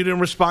times. And you didn't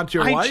respond to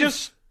your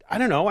wife? I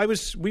don't know.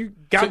 We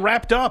got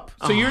wrapped up.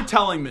 So you're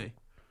telling me,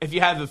 if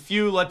you have a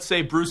few, let's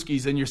say,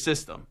 brewskis in your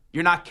system,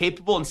 you're not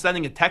capable in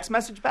sending a text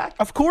message back?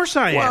 Of course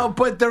I am. Well,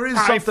 but there is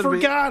something. I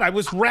forgot. I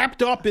was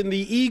wrapped up in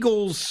the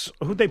Eagles.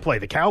 Who'd they play?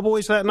 The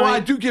Cowboys that night? Well, I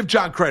do give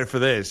John credit for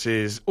this.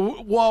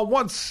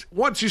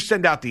 Once you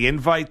send out the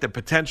invite, the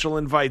potential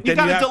invite, then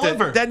you have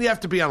to then you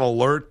have to be on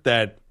alert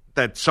that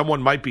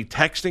someone might be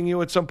texting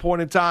you at some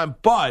point in time.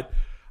 But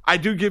I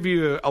do give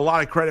you a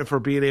lot of credit for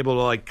being able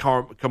to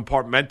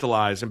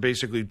compartmentalize and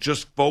basically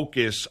just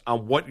focus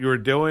on what you're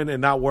doing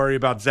and not worry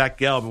about Zach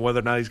Gelb and whether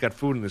or not he's got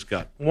food in his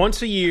gut.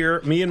 Once a year,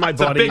 me and my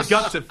buddies. It's a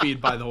big gut to feed,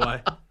 by the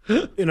way.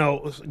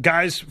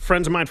 Guys,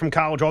 friends of mine from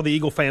college, all the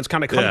Eagle fans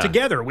kind of come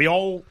together. We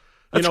all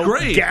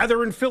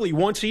gather in Philly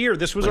once a year.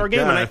 This was our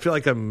game. And I feel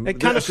like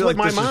it kind of slipped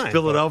my mind. Is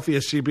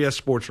Philadelphia CBS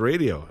Sports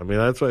Radio. I mean,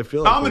 that's what I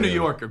feel like. I'm a New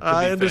Yorker.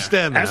 I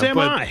understand that. As am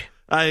I.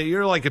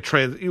 You're like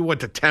you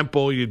went to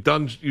Temple. You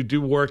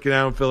do working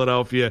out in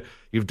Philadelphia.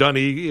 You've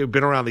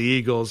been around the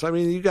Eagles. I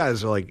mean, you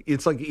guys are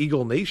it's like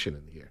Eagle Nation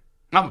in here.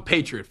 I'm a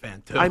Patriot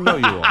fan too. I know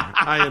you are.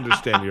 I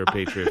understand you're a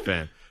Patriot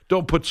fan.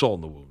 Don't put salt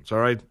in the wounds. All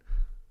right.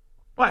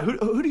 Why?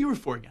 Who do you root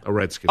for again? A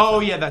Redskins. Oh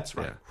fan. yeah, that's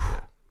right. Yeah.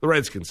 The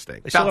Redskins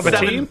stink. They still have a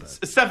team.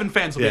 7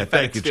 fans will be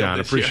thank you, John.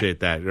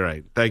 Appreciate that. You're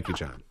right. Thank you,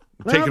 John.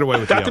 Take it away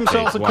with got the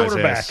themselves update. a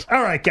quarterback.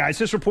 All right, guys.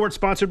 This report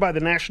sponsored by the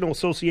National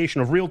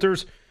Association of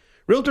Realtors.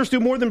 Realtors do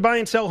more than buy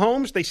and sell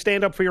homes. They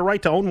stand up for your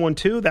right to own one,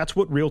 too. That's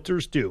what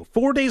realtors do.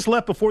 4 days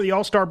left before the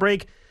All-Star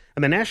break,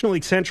 and the National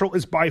League Central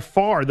is by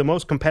far the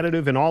most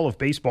competitive in all of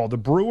baseball. The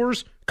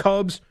Brewers,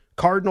 Cubs,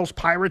 Cardinals,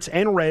 Pirates,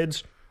 and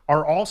Reds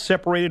are all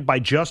separated by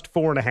just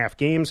 4.5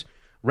 games.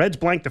 Reds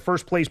blanked the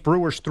first-place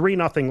Brewers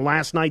 3-0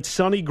 last night.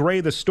 Sonny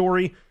Gray, the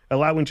story,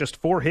 allowing just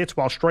 4 hits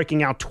while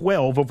striking out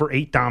 12 over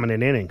 8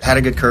 dominant innings. Had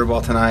a good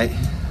curveball tonight,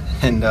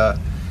 and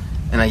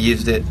I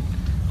used it.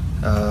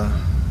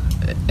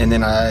 And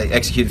then I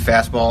executed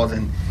fastballs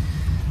and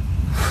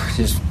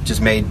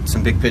just made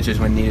some big pitches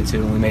when needed to,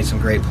 and we made some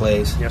great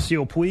plays.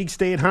 Yasiel Puig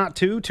stayed hot,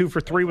 too. 2 for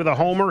 3 with a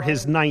homer,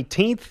 his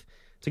 19th,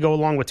 to go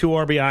along with 2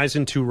 RBIs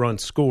and 2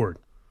 runs scored.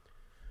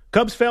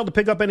 Cubs failed to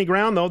pick up any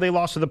ground, though. They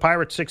lost to the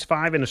Pirates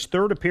 6-5 in his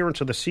third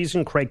appearance of the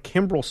season. Craig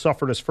Kimbrell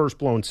suffered his first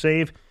blown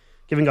save,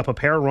 giving up a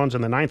pair of runs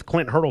in the ninth.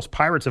 Clint Hurdle's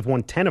Pirates have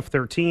won 10 of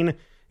 13,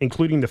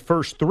 including the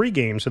first 3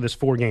 games of this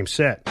 4-game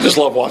set. I just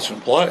love watching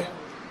them play,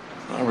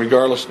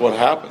 regardless of what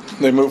happened.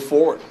 They move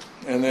forward,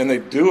 and then they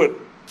do it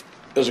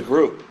as a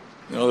group.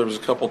 There was a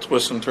couple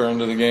twists and turns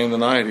to the game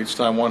tonight. Each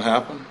time one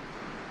happened.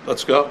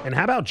 Let's go. And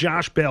how about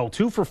Josh Bell?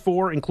 2 for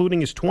 4,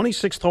 including his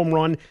 26th home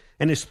run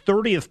and his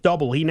 30th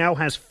double. He now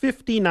has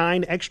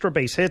 59 extra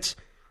base hits.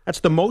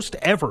 That's the most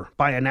ever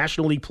by a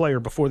National League player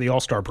before the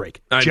All-Star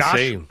break.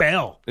 Insane. Josh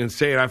Bell.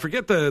 Insane. I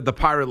forget the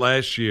Pirate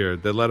last year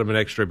that led him in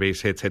extra base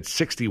hits had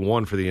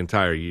 61 for the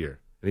entire year,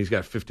 and he's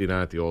got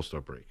 59 at the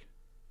All-Star break.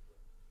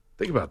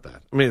 Think about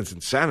that. I mean, it's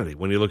insanity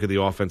when you look at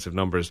the offensive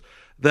numbers.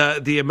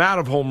 The amount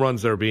of home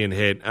runs that are being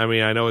hit, I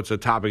mean, I know it's a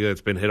topic that's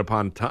been hit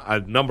upon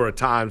a number of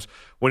times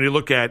when you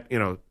look at,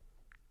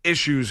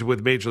 issues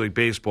with Major League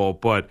Baseball,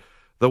 but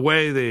the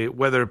way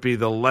whether it be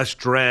the less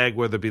drag,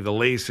 whether it be the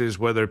laces,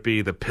 whether it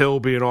be the pill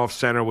being off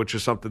center, which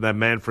is something that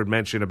Manfred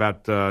mentioned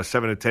about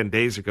 7 to 10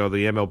 days ago,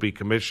 the MLB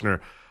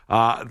commissioner,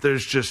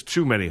 there's just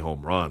too many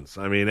home runs.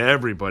 I mean,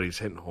 everybody's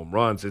hitting home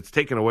runs. It's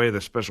taken away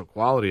the special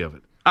quality of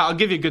it. I'll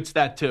give you a good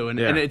stat, too, and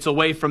it's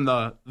away from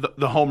the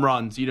home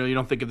runs. You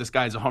don't think of this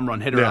guy as a home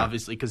run hitter,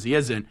 obviously, because he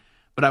isn't.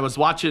 But I was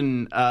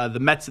watching the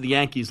Mets and the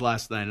Yankees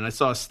last night, and I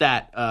saw a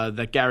stat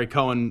that Gary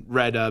Cohen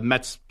read,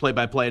 Mets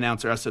play-by-play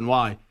announcer,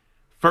 SNY.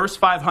 First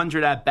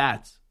 500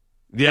 at-bats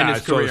in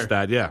his career. Saw a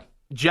stat, yeah.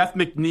 Jeff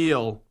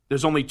McNeil,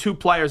 there's only 2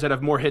 players that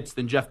have more hits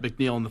than Jeff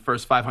McNeil in the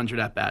first 500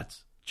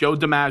 at-bats. Joe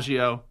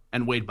DiMaggio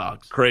and Wade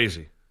Boggs.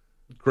 Crazy.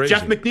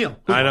 Jeff McNeil.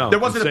 I know. There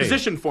wasn't Insane. a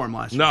position for him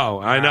last year.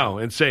 No, I know.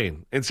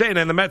 Insane. And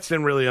the Mets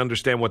didn't really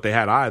understand what they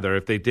had either.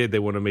 If they did, they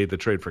wouldn't have made the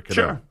trade for Cano.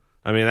 Sure.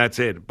 I mean, that's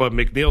it. But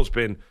McNeil's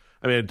been,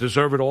 a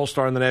deserved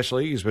all-star in the National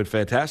League. He's been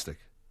fantastic.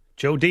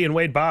 Joe D. and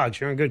Wade Boggs,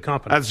 you're in good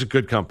company. That's a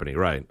good company,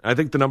 right? I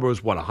think the number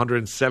was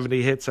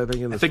 170 hits. I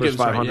think in the first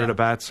 500 at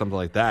bats, something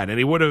like that. And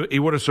he would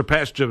have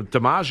surpassed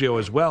DiMaggio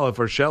as well if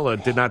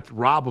Urshela did not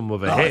rob him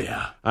of a hit.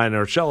 Yeah. And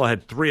Urshela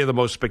had 3 of the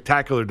most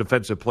spectacular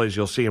defensive plays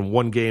you'll see in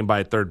one game by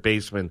a third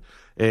baseman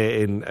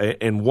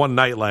in one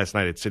night last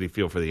night at Citi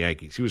Field for the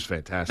Yankees. He was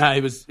fantastic.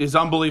 He was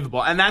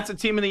unbelievable, and that's a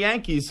team of the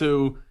Yankees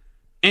who.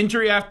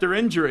 Injury after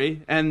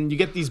injury, and you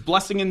get these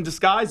blessing in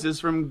disguises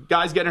from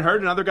guys getting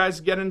hurt and other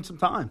guys getting some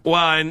time. Well,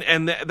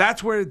 and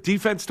that's where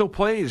defense still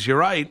plays. You're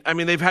right. I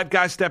mean, they've had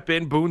guys step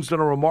in. Boone's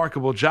done a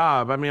remarkable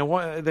job. I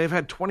mean, they've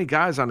had 20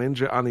 guys on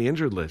the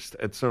injured list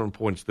at certain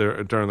points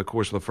there during the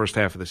course of the first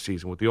half of the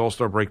season. With the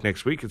All-Star break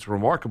next week, it's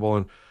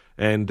remarkable.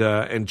 And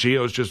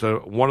Gio's just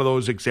one of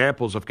those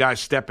examples of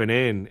guys stepping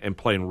in and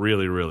playing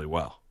really, really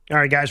well. All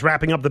right, guys,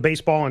 wrapping up the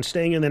baseball and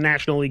staying in the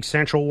National League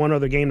Central. One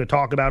other game to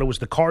talk about, it was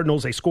the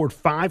Cardinals. They scored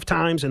 5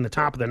 times in the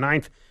top of the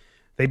ninth.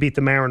 They beat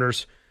the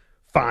Mariners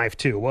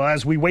 5-2. Well,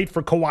 as we wait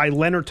for Kawhi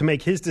Leonard to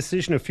make his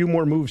decision, a few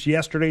more moves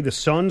yesterday. The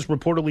Suns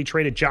reportedly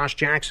traded Josh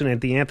Jackson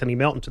and DeAnthony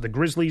Melton to the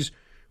Grizzlies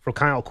for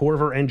Kyle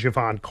Korver and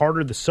Javon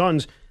Carter. The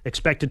Suns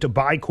expected to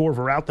buy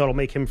Korver out. That'll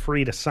make him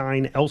free to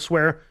sign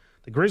elsewhere.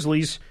 The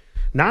Grizzlies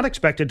not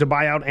expected to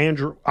buy out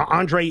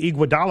Andre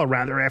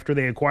Iguodala, after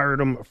they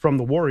acquired him from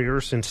the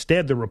Warriors.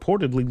 Instead, they're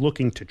reportedly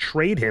looking to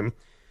trade him.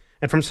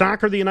 And from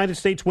soccer, the United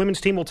States women's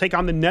team will take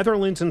on the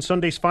Netherlands in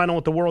Sunday's final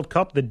at the World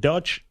Cup. The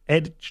Dutch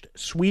edged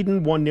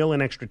Sweden 1-0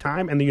 in extra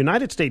time, and the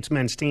United States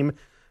men's team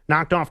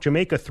knocked off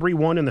Jamaica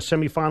 3-1 in the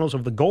semifinals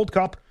of the Gold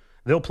Cup.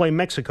 They'll play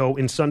Mexico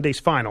in Sunday's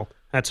final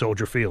at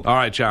Soldier Field. All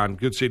right, John.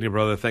 Good seeing you,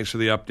 brother. Thanks for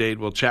the update.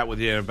 We'll chat with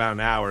you in about an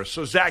hour.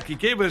 So, Zach, you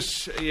gave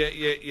us,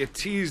 you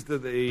teased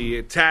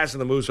the Taz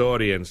and the Moose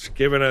audience,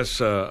 giving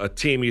us a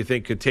team you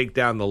think could take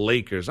down the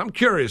Lakers. I'm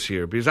curious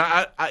here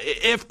because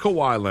if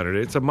Kawhi Leonard,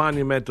 it's a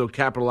monumental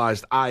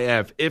capitalized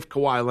IF, if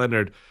Kawhi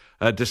Leonard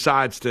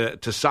decides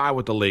to side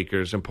with the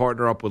Lakers and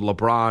partner up with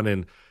LeBron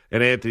and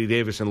Anthony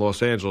Davis in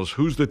Los Angeles,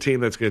 who's the team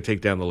that's going to take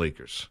down the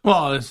Lakers?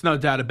 Well, there's no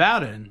doubt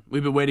about it.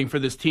 We've been waiting for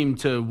this team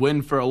to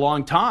win for a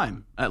long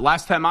time.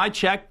 Last time I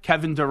checked,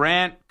 Kevin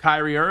Durant,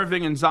 Kyrie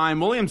Irving, and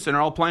Zion Williamson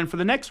are all playing for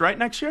the Knicks, right,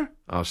 next year?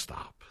 Oh,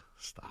 stop,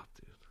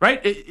 dude.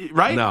 Right?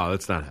 Right? No,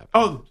 that's not happening.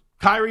 Oh,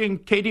 Kyrie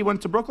and KD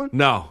went to Brooklyn?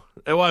 No.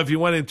 Well, if you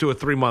went into a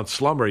 3-month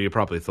slumber, you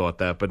probably thought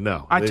that, but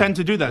no. I tend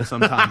to do that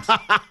sometimes.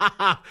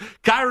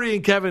 Kyrie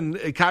and Kevin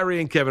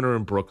are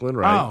in Brooklyn,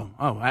 right?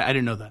 Oh, I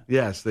didn't know that.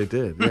 Yes, they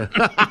did.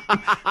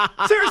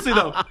 Yeah. Seriously,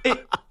 though,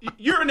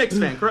 you're a Knicks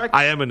fan, correct?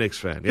 I am a Knicks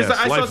fan, yes.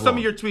 I saw some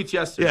of your tweets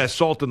yesterday. Yeah,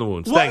 salt in the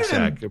wounds. What Thanks,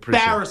 Zach. an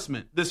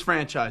embarrassment this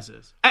franchise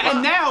is.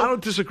 And now... I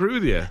don't disagree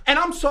with you. And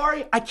I'm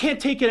sorry, I can't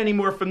take it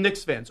anymore from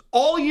Knicks fans.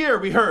 All year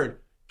we heard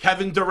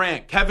Kevin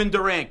Durant.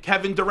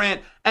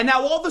 And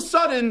now all of a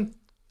sudden,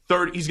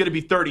 he's going to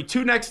be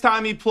 32 next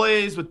time he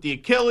plays with the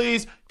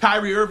Achilles.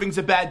 Kyrie Irving's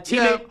a bad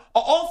teammate. Yeah.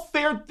 All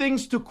fair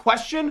things to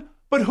question,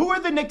 but who are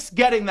the Knicks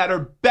getting that are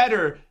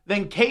better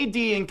than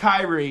KD and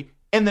Kyrie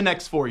in the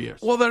next 4 years?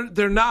 Well,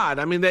 they're not.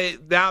 I mean,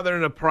 they're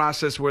in a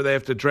process where they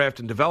have to draft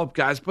and develop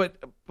guys. But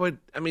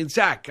I mean,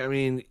 Zach,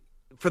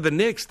 for the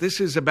Knicks, this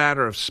is a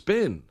matter of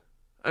spin.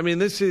 I mean,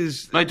 this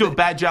is... They do a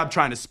bad job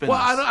trying to spin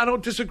Well, this. I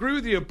don't disagree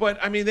with you, but,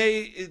 I mean,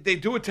 they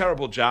do a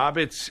terrible job.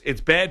 It's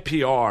bad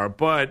PR,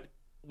 but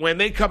when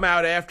they come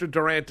out after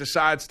Durant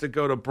decides to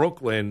go to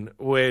Brooklyn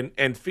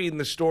and feeding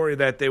the story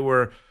that they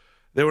were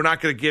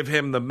not going to give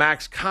him the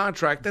max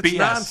contract, that's BS.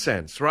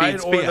 Nonsense, right?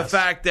 It's Or BS. the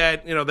fact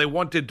that, they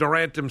wanted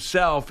Durant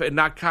himself and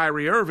not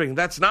Kyrie Irving,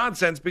 that's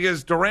nonsense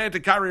because Durant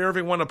and Kyrie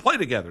Irving want to play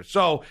together.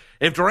 So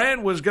if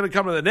Durant was going to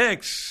come to the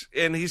Knicks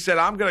and he said,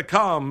 I'm going to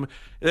come,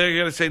 they're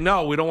going to say,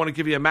 no, we don't want to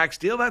give you a max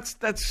deal.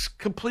 That's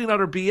complete and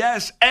utter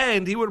BS.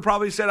 And he would have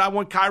probably said, I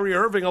want Kyrie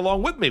Irving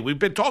along with me. We've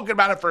been talking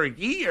about it for a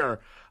year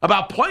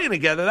about playing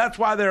together. That's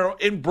why they're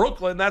in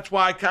Brooklyn. That's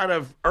why kind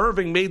of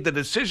Irving made the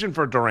decision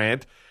for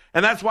Durant.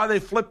 And that's why they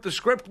flipped the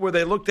script where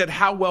they looked at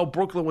how well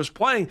Brooklyn was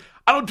playing.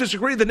 I don't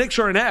disagree. The Knicks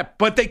are inept,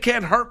 but they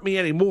can't hurt me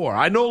anymore.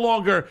 I no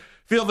longer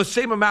feel the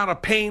same amount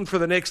of pain for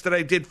the Knicks that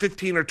I did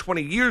 15 or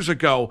 20 years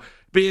ago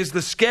because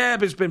the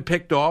scab has been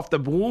picked off. The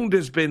wound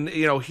has been,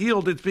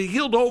 healed. It's been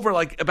healed over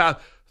like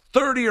about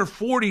 30 or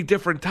 40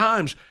 different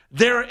times.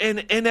 They're an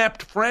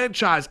inept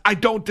franchise. I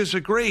don't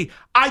disagree.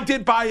 I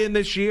did buy in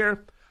this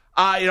year.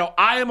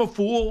 I am a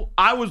fool.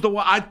 I was the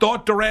one. I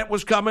thought Durant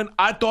was coming.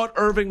 I thought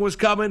Irving was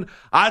coming.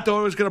 I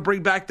thought it was going to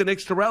bring back the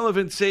Knicks to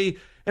relevancy,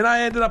 and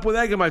I ended up with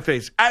egg in my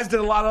face, as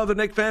did a lot of other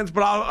Knicks fans.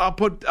 But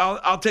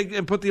I'll take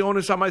and put the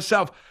onus on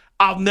myself.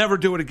 I'll never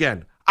do it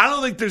again. I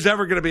don't think there's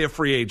ever going to be a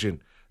free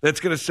agent that's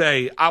going to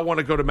say I want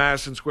to go to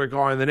Madison Square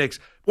Garden and the Knicks.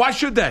 Why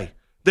should they?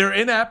 They're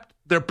inept.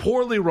 They're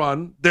poorly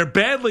run. They're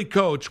badly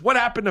coached. What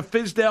happened to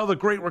Fizdale, the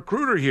great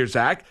recruiter here,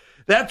 Zach?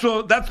 That's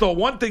the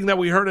one thing that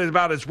we heard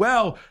about as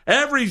well.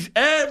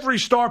 Every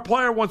star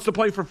player wants to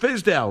play for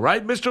Fizdale,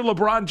 right? Mr.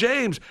 LeBron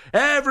James.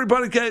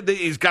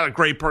 He's got a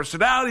great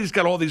personality. He's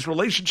got all these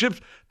relationships.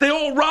 They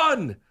all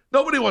run.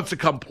 Nobody wants to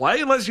come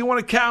play unless you want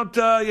to count,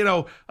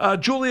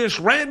 Julius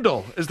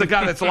Randle is the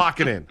guy that's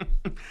locking in.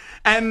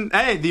 And,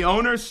 hey, the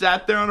owner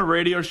sat there on a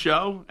radio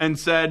show and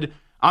said,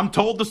 I'm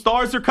told the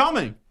stars are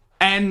coming.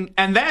 And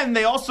then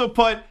they also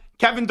put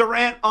Kevin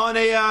Durant on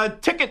a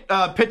ticket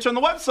pitch on the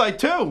website,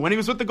 too, when he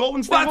was with the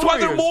Golden State Warriors.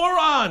 Warriors. That's why they're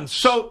morons.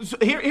 So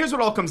here's what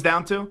it all comes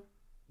down to.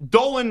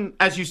 Dolan,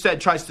 as you said,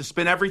 tries to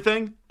spin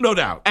everything. No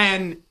doubt.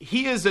 And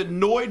he is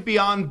annoyed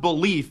beyond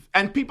belief.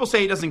 And people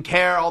say he doesn't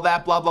care, all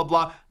that, blah, blah,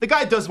 blah. The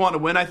guy does want to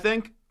win, I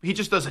think. He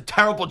just does a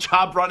terrible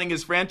job running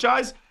his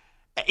franchise.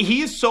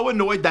 He is so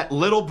annoyed that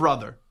little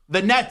brother,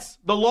 the Nets,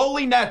 the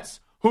lowly Nets,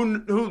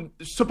 who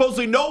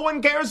supposedly no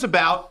one cares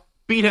about,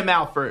 beat him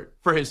out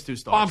for his 2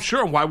 stars. I'm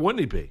sure. Why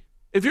wouldn't he be?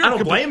 I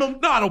don't blame him.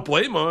 No, I don't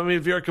blame him. I mean,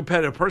 if you're a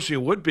competitive person, you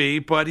would be,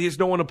 but he has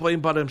no one to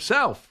blame but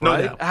himself,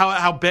 right? No doubt.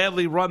 How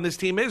badly run this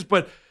team is.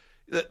 But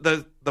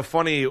the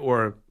funny,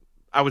 or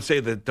I would say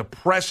the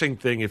depressing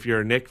thing if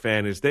you're a Knicks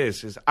fan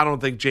is I don't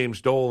think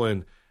James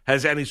Dolan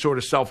has any sort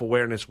of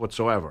self-awareness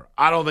whatsoever.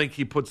 I don't think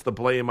he puts the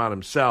blame on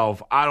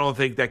himself. I don't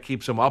think that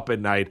keeps him up at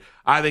night.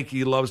 I think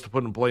he loves to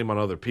put the blame on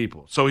other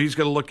people. So he's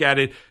going to look at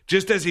it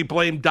just as he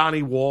blamed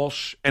Donnie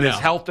Walsh and his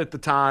health at the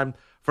time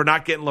for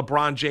not getting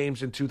LeBron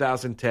James in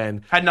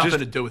 2010. Had nothing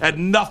to do with it. Had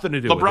nothing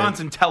to do with it.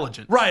 LeBron's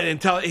intelligent. Right.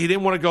 He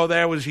didn't want to go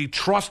there. He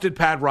trusted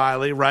Pat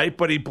Riley, right?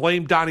 But he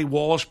blamed Donnie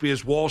Walsh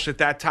because Walsh at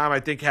that time, I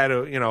think,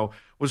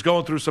 was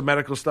going through some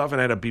medical stuff and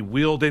had to be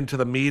wheeled into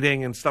the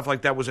meeting and stuff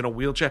like that, was in a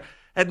wheelchair.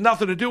 Had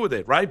nothing to do with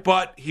it, right?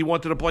 But he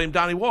wanted to blame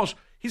Donnie Walsh.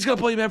 He's going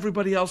to blame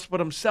everybody else but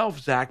himself,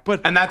 Zach.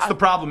 And that's the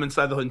problem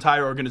inside the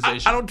entire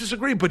organization. I don't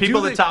disagree. But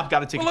people at the top got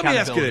to take accountability.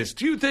 Let me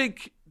ask you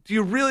this. Do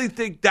you really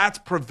think that's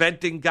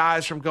preventing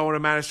guys from going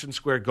to Madison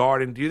Square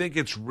Garden? Do you think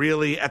it's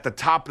really at the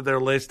top of their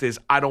list is,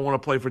 I don't want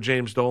to play for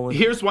James Dolan?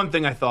 Here's one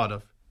thing I thought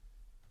of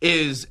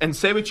is, and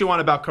say what you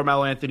want about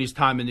Carmelo Anthony's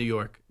time in New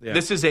York. Yeah.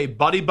 This is a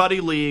buddy-buddy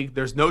league.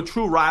 There's no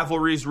true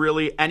rivalries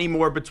really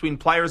anymore between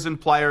players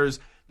and players.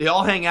 They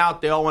all hang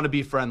out. They all want to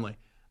be friendly.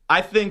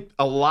 I think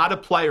a lot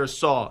of players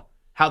saw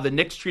how the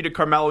Knicks treated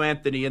Carmelo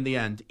Anthony in the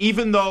end,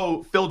 even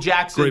though Phil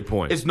Jackson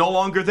is no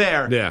longer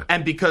there. Yeah.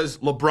 And because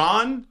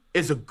LeBron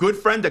is a good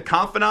friend, a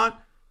confidant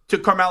to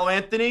Carmelo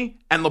Anthony,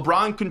 and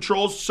LeBron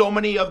controls so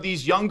many of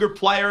these younger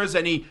players,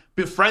 and he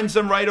befriends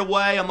them right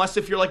away, unless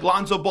if you're like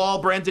Lonzo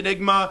Ball, Brandon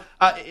Ingram,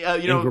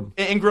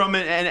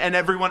 and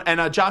everyone,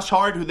 and Josh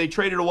Hart, who they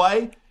traded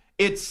away.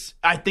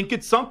 I think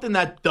it's something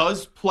that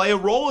does play a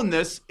role in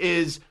this.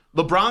 Is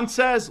LeBron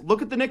says,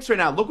 look at the Knicks right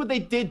now. Look what they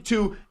did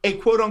to a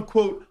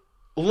quote-unquote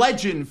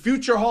legend,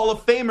 future Hall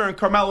of Famer in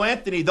Carmelo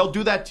Anthony. They'll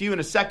do that to you in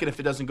a second if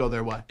it doesn't go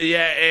their way.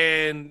 Yeah,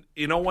 and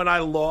when I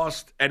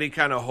lost any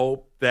kind of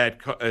hope that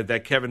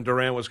Kevin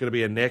Durant was going to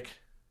be a Knick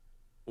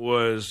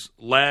was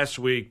last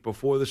week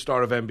before the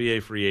start of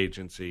NBA free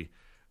agency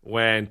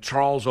when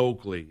Charles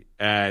Oakley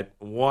at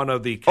one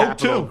of the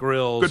Capitol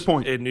Grills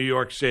in New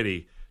York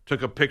City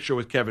took a picture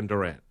with Kevin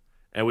Durant.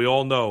 And we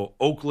all know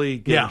Oakley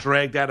getting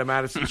dragged out of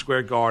Madison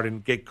Square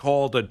Garden, get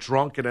called a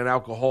drunk and an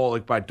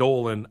alcoholic by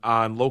Dolan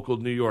on local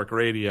New York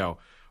radio.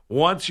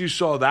 Once you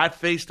saw that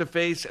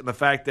face-to-face and the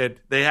fact that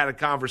they had a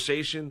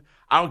conversation,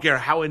 I don't care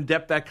how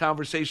in-depth that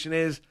conversation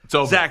is,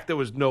 Zach, there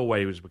was no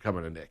way he was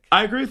becoming a Knick.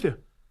 I agree with you.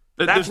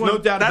 There's no doubt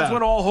about it. That's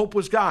when all hope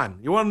was gone.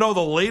 You want to know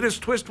the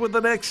latest twist with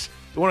the Knicks?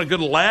 You want a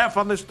good laugh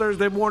on this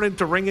Thursday morning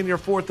to ring in your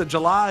 4th of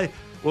July?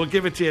 We'll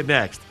give it to you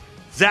next.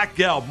 Zach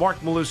Gelb, Mark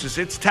Malusis,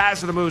 it's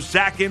Taz and the Moose.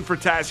 Zach in for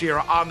Taz here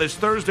on this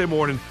Thursday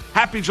morning.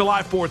 Happy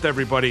July 4th,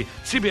 everybody.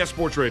 CBS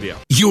Sports Radio.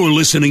 You're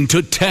listening to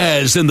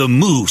Taz and the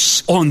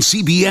Moose on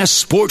CBS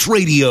Sports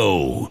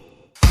Radio.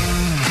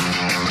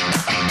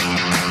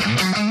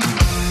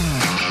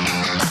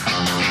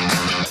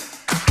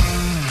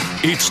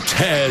 It's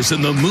Taz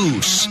and the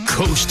Moose,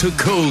 coast to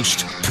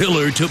coast,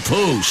 pillar to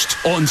post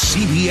on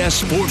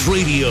CBS Sports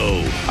Radio.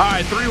 All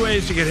right, 3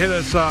 ways you can hit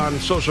us on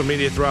social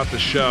media throughout the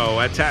show.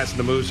 At Taz and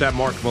the Moose, at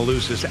Mark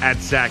Malusis, at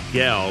Zach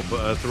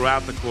Gelb.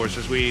 Throughout the course,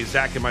 as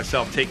Zach and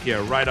myself, take you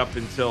right up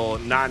until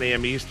 9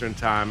 a.m. Eastern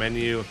time. And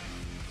you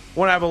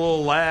want to have a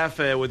little laugh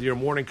with your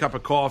morning cup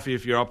of coffee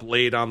if you're up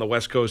late on the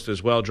West Coast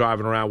as well,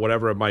 driving around,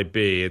 whatever it might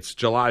be. It's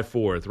July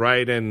 4th,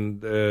 right?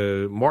 And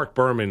Mark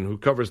Berman, who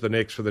covers the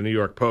Knicks for the New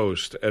York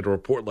Post, had a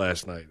report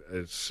last night.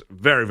 It's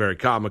very, very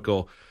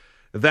comical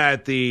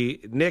that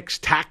the Knicks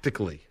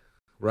tactically,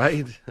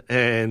 right,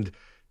 and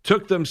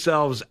took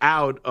themselves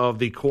out of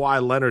the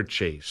Kawhi Leonard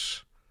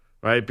chase,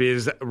 right?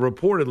 Because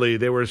reportedly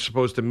they were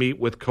supposed to meet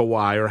with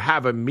Kawhi or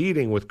have a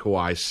meeting with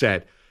Kawhi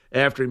set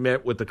after he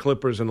met with the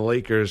Clippers and the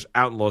Lakers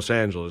out in Los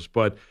Angeles,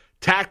 but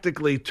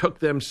tactically took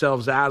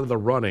themselves out of the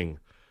running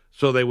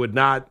so they would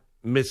not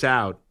miss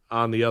out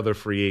on the other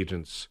free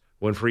agents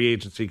when free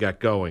agency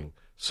got going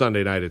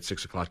Sunday night at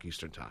 6 o'clock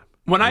Eastern time.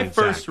 When I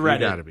first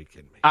read it, you gotta be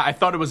kidding me. I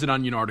thought it was an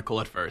Onion article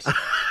at first.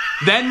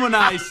 Then when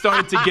I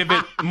started to give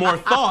it more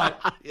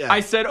thought,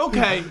 I said,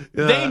 okay,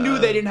 they knew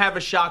they didn't have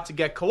a shot to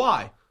get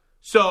Kawhi.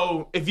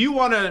 So if you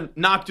want to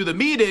not do the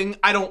meeting,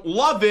 I don't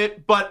love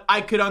it, but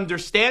I could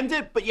understand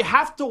it. But you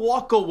have to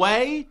walk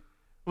away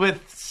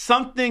with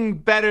something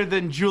better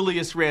than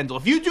Julius Randle.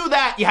 If you do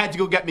that, you had to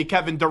go get me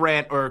Kevin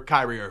Durant or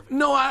Kyrie Irving.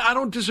 No, I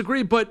don't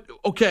disagree, but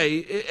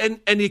okay,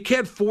 and you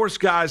can't force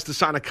guys to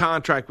sign a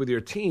contract with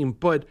your team,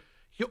 but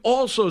you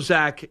also,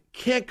 Zach,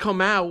 can't come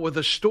out with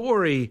a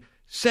story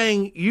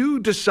saying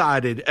you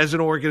decided as an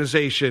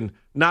organization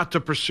not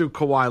to pursue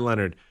Kawhi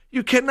Leonard.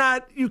 You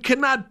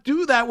cannot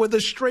do that with a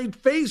straight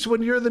face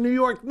when you're the New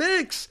York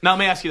Knicks. Now, let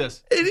me ask you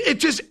this. It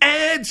just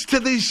adds to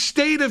the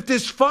state of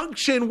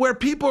dysfunction where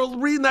people are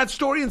reading that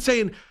story and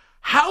saying,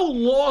 how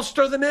lost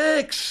are the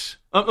Knicks?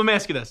 Let me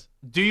ask you this.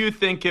 Do you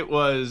think it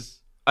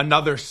was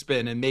another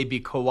spin and maybe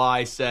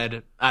Kawhi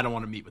said, I don't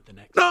want to meet with the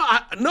Knicks?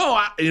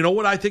 No, you know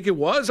what I think it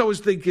was? I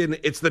was thinking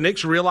it's the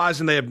Knicks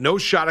realizing they have no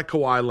shot at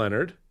Kawhi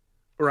Leonard.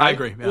 Right? I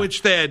agree. Yeah.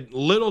 Which they had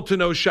little to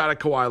no shot at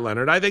Kawhi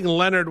Leonard. I think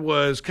Leonard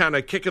was kind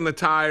of kicking the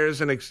tires,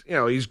 and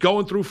he's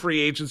going through free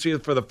agency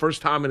for the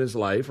first time in his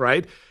life.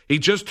 Right? He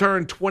just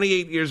turned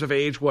 28 years of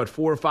age. 4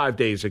 or 5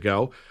 days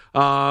ago?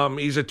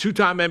 He's a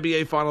 2-time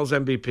NBA Finals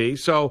MVP.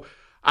 So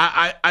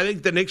I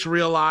think the Knicks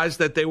realized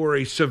that they were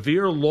a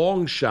severe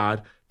long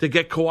shot to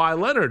get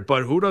Kawhi Leonard.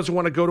 But who doesn't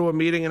want to go to a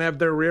meeting and have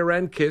their rear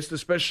end kissed,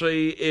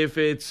 especially if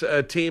it's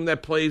a team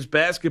that plays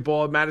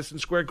basketball at Madison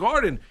Square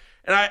Garden?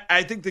 And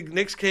I think the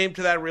Knicks came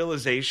to that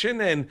realization,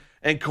 and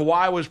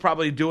Kawhi was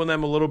probably doing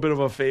them a little bit of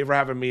a favor,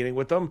 having a meeting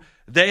with them.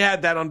 They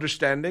had that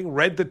understanding,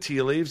 read the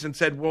tea leaves, and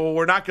said, well,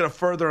 we're not going to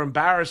further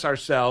embarrass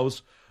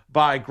ourselves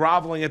by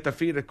groveling at the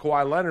feet of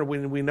Kawhi Leonard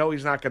when we know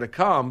he's not going to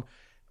come.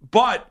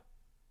 But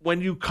when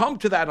you come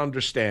to that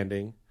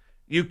understanding,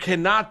 you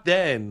cannot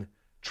then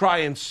try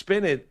and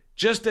spin it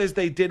just as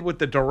they did with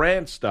the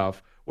Durant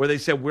stuff, where they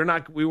said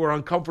we were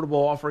uncomfortable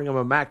offering him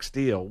a max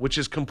deal, which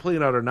is complete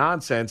and utter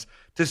nonsense,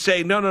 to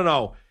say,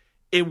 no,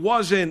 it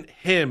wasn't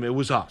him, it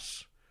was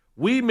us.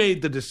 We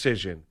made the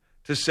decision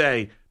to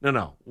say,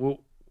 no,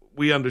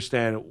 we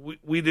understand.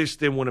 We just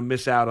didn't want to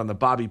miss out on the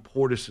Bobby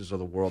Portises of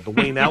the world, the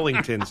Wayne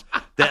Ellingtons,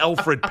 the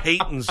Elfrid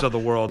Paytons of the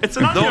world. It's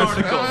an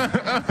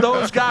article.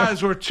 Those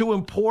guys were too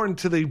important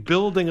to the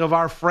building of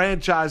our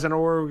franchise and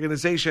our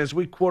organization as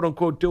we,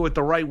 quote-unquote, do it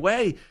the right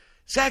way.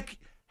 Zach,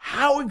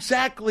 how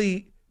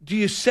exactly do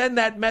you send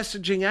that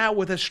messaging out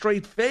with a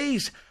straight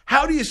face?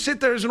 How do you sit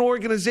there as an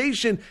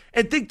organization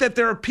and think that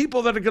there are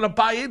people that are going to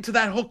buy into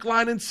that hook,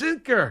 line, and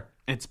sinker?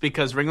 It's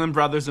because Ringling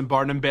Brothers and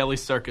Barnum Bailey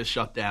Circus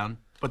shut down,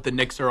 but the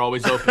Knicks are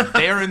always open.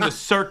 They are in the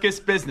circus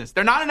business.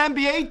 They're not an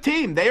NBA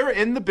team. They are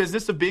in the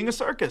business of being a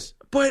circus.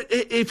 But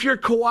if you're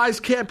Kawhi's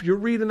camp, you're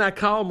reading that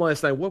column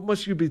last night, what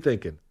must you be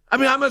thinking? I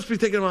mean, I must be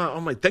thinking,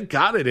 oh my, thank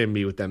God I didn't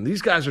meet with them.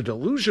 These guys are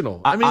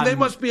delusional. I mean, they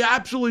must be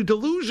absolutely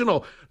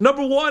delusional.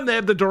 Number one, they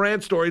have the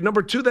Durant story.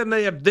 Number two, then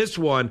they have this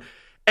one.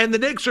 And the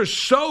Knicks are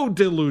so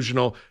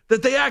delusional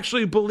that they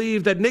actually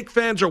believe that Knicks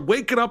fans are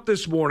waking up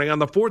this morning on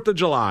the 4th of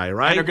July,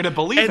 right? And they're going to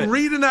believe it. And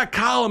reading that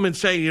column and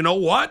saying, you know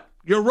what?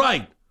 You're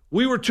right.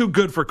 We were too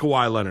good for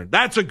Kawhi Leonard.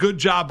 That's a good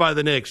job by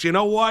the Knicks. You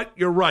know what?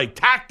 You're right.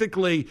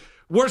 Tactically,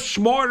 we're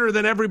smarter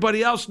than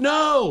everybody else.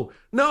 No,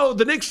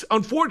 the Knicks,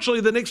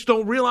 unfortunately, the Knicks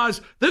don't realize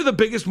they're the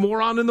biggest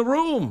moron in the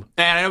room.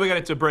 And I know we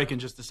got to break in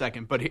just a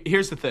second, but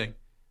here's the thing.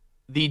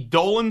 The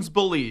Dolans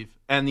believe,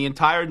 and the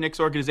entire Knicks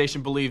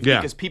organization believe,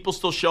 because people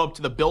still show up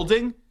to the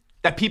building,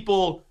 that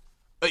people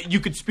you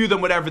could spew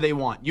them whatever they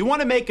want. You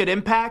want to make an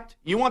impact?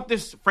 You want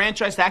this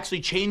franchise to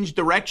actually change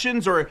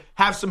directions or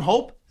have some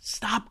hope?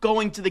 Stop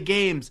going to the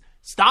games.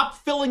 Stop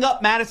filling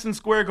up Madison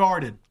Square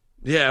Garden.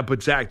 Yeah,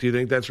 but Zach, do you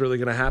think that's really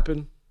going to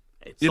happen?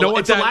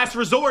 It's a last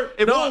resort.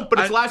 It won't, but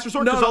it's a last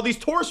resort because all these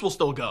tourists will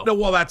still go. No,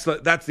 well, that's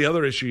the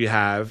other issue you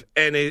have,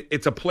 and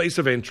it's a place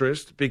of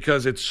interest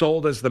because it's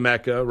sold as the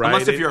Mecca, right?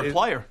 Unless if you're a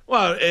player.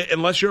 Well,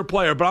 unless you're a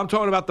player, but I'm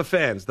talking about the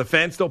fans. The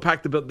fans still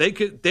pack the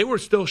building. They were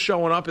still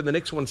showing up, and the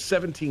Knicks won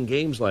 17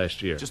 games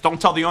last year. Just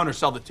don't tell the owner,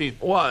 sell the team.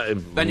 Well,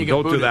 then you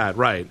don't get do that,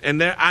 right?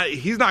 And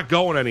he's not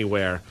going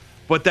anywhere.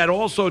 But that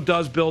also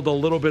does build a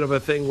little bit of a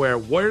thing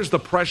where's the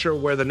pressure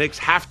where the Knicks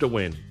have to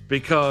win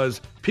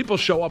because people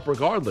show up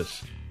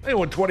regardless. They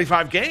won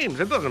 25 games.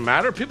 It doesn't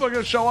matter. People are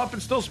going to show up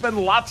and still spend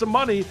lots of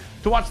money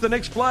to watch the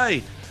Knicks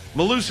play.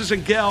 Malusis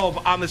and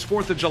Gelb on this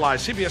 4th of July,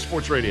 CBS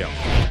Sports Radio.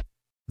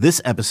 This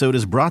episode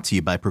is brought to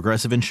you by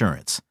Progressive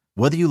Insurance.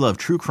 Whether you love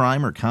true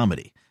crime or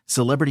comedy,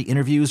 celebrity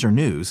interviews or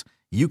news,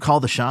 you call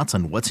the shots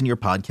on what's in your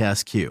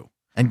podcast queue.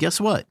 And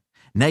guess what?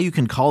 Now you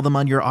can call them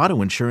on your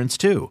auto insurance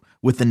too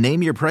with the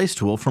Name Your Price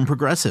tool from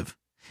Progressive.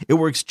 It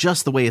works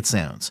just the way it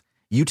sounds.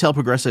 You tell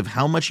Progressive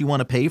how much you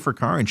want to pay for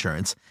car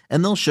insurance,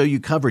 and they'll show you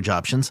coverage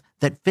options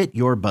that fit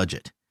your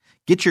budget.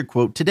 Get your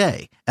quote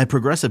today at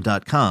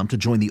Progressive.com to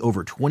join the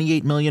over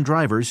 28 million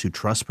drivers who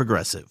trust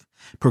Progressive.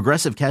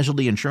 Progressive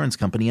Casualty Insurance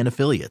Company and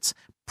Affiliates.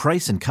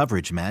 Price and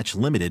coverage match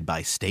limited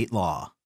by state law.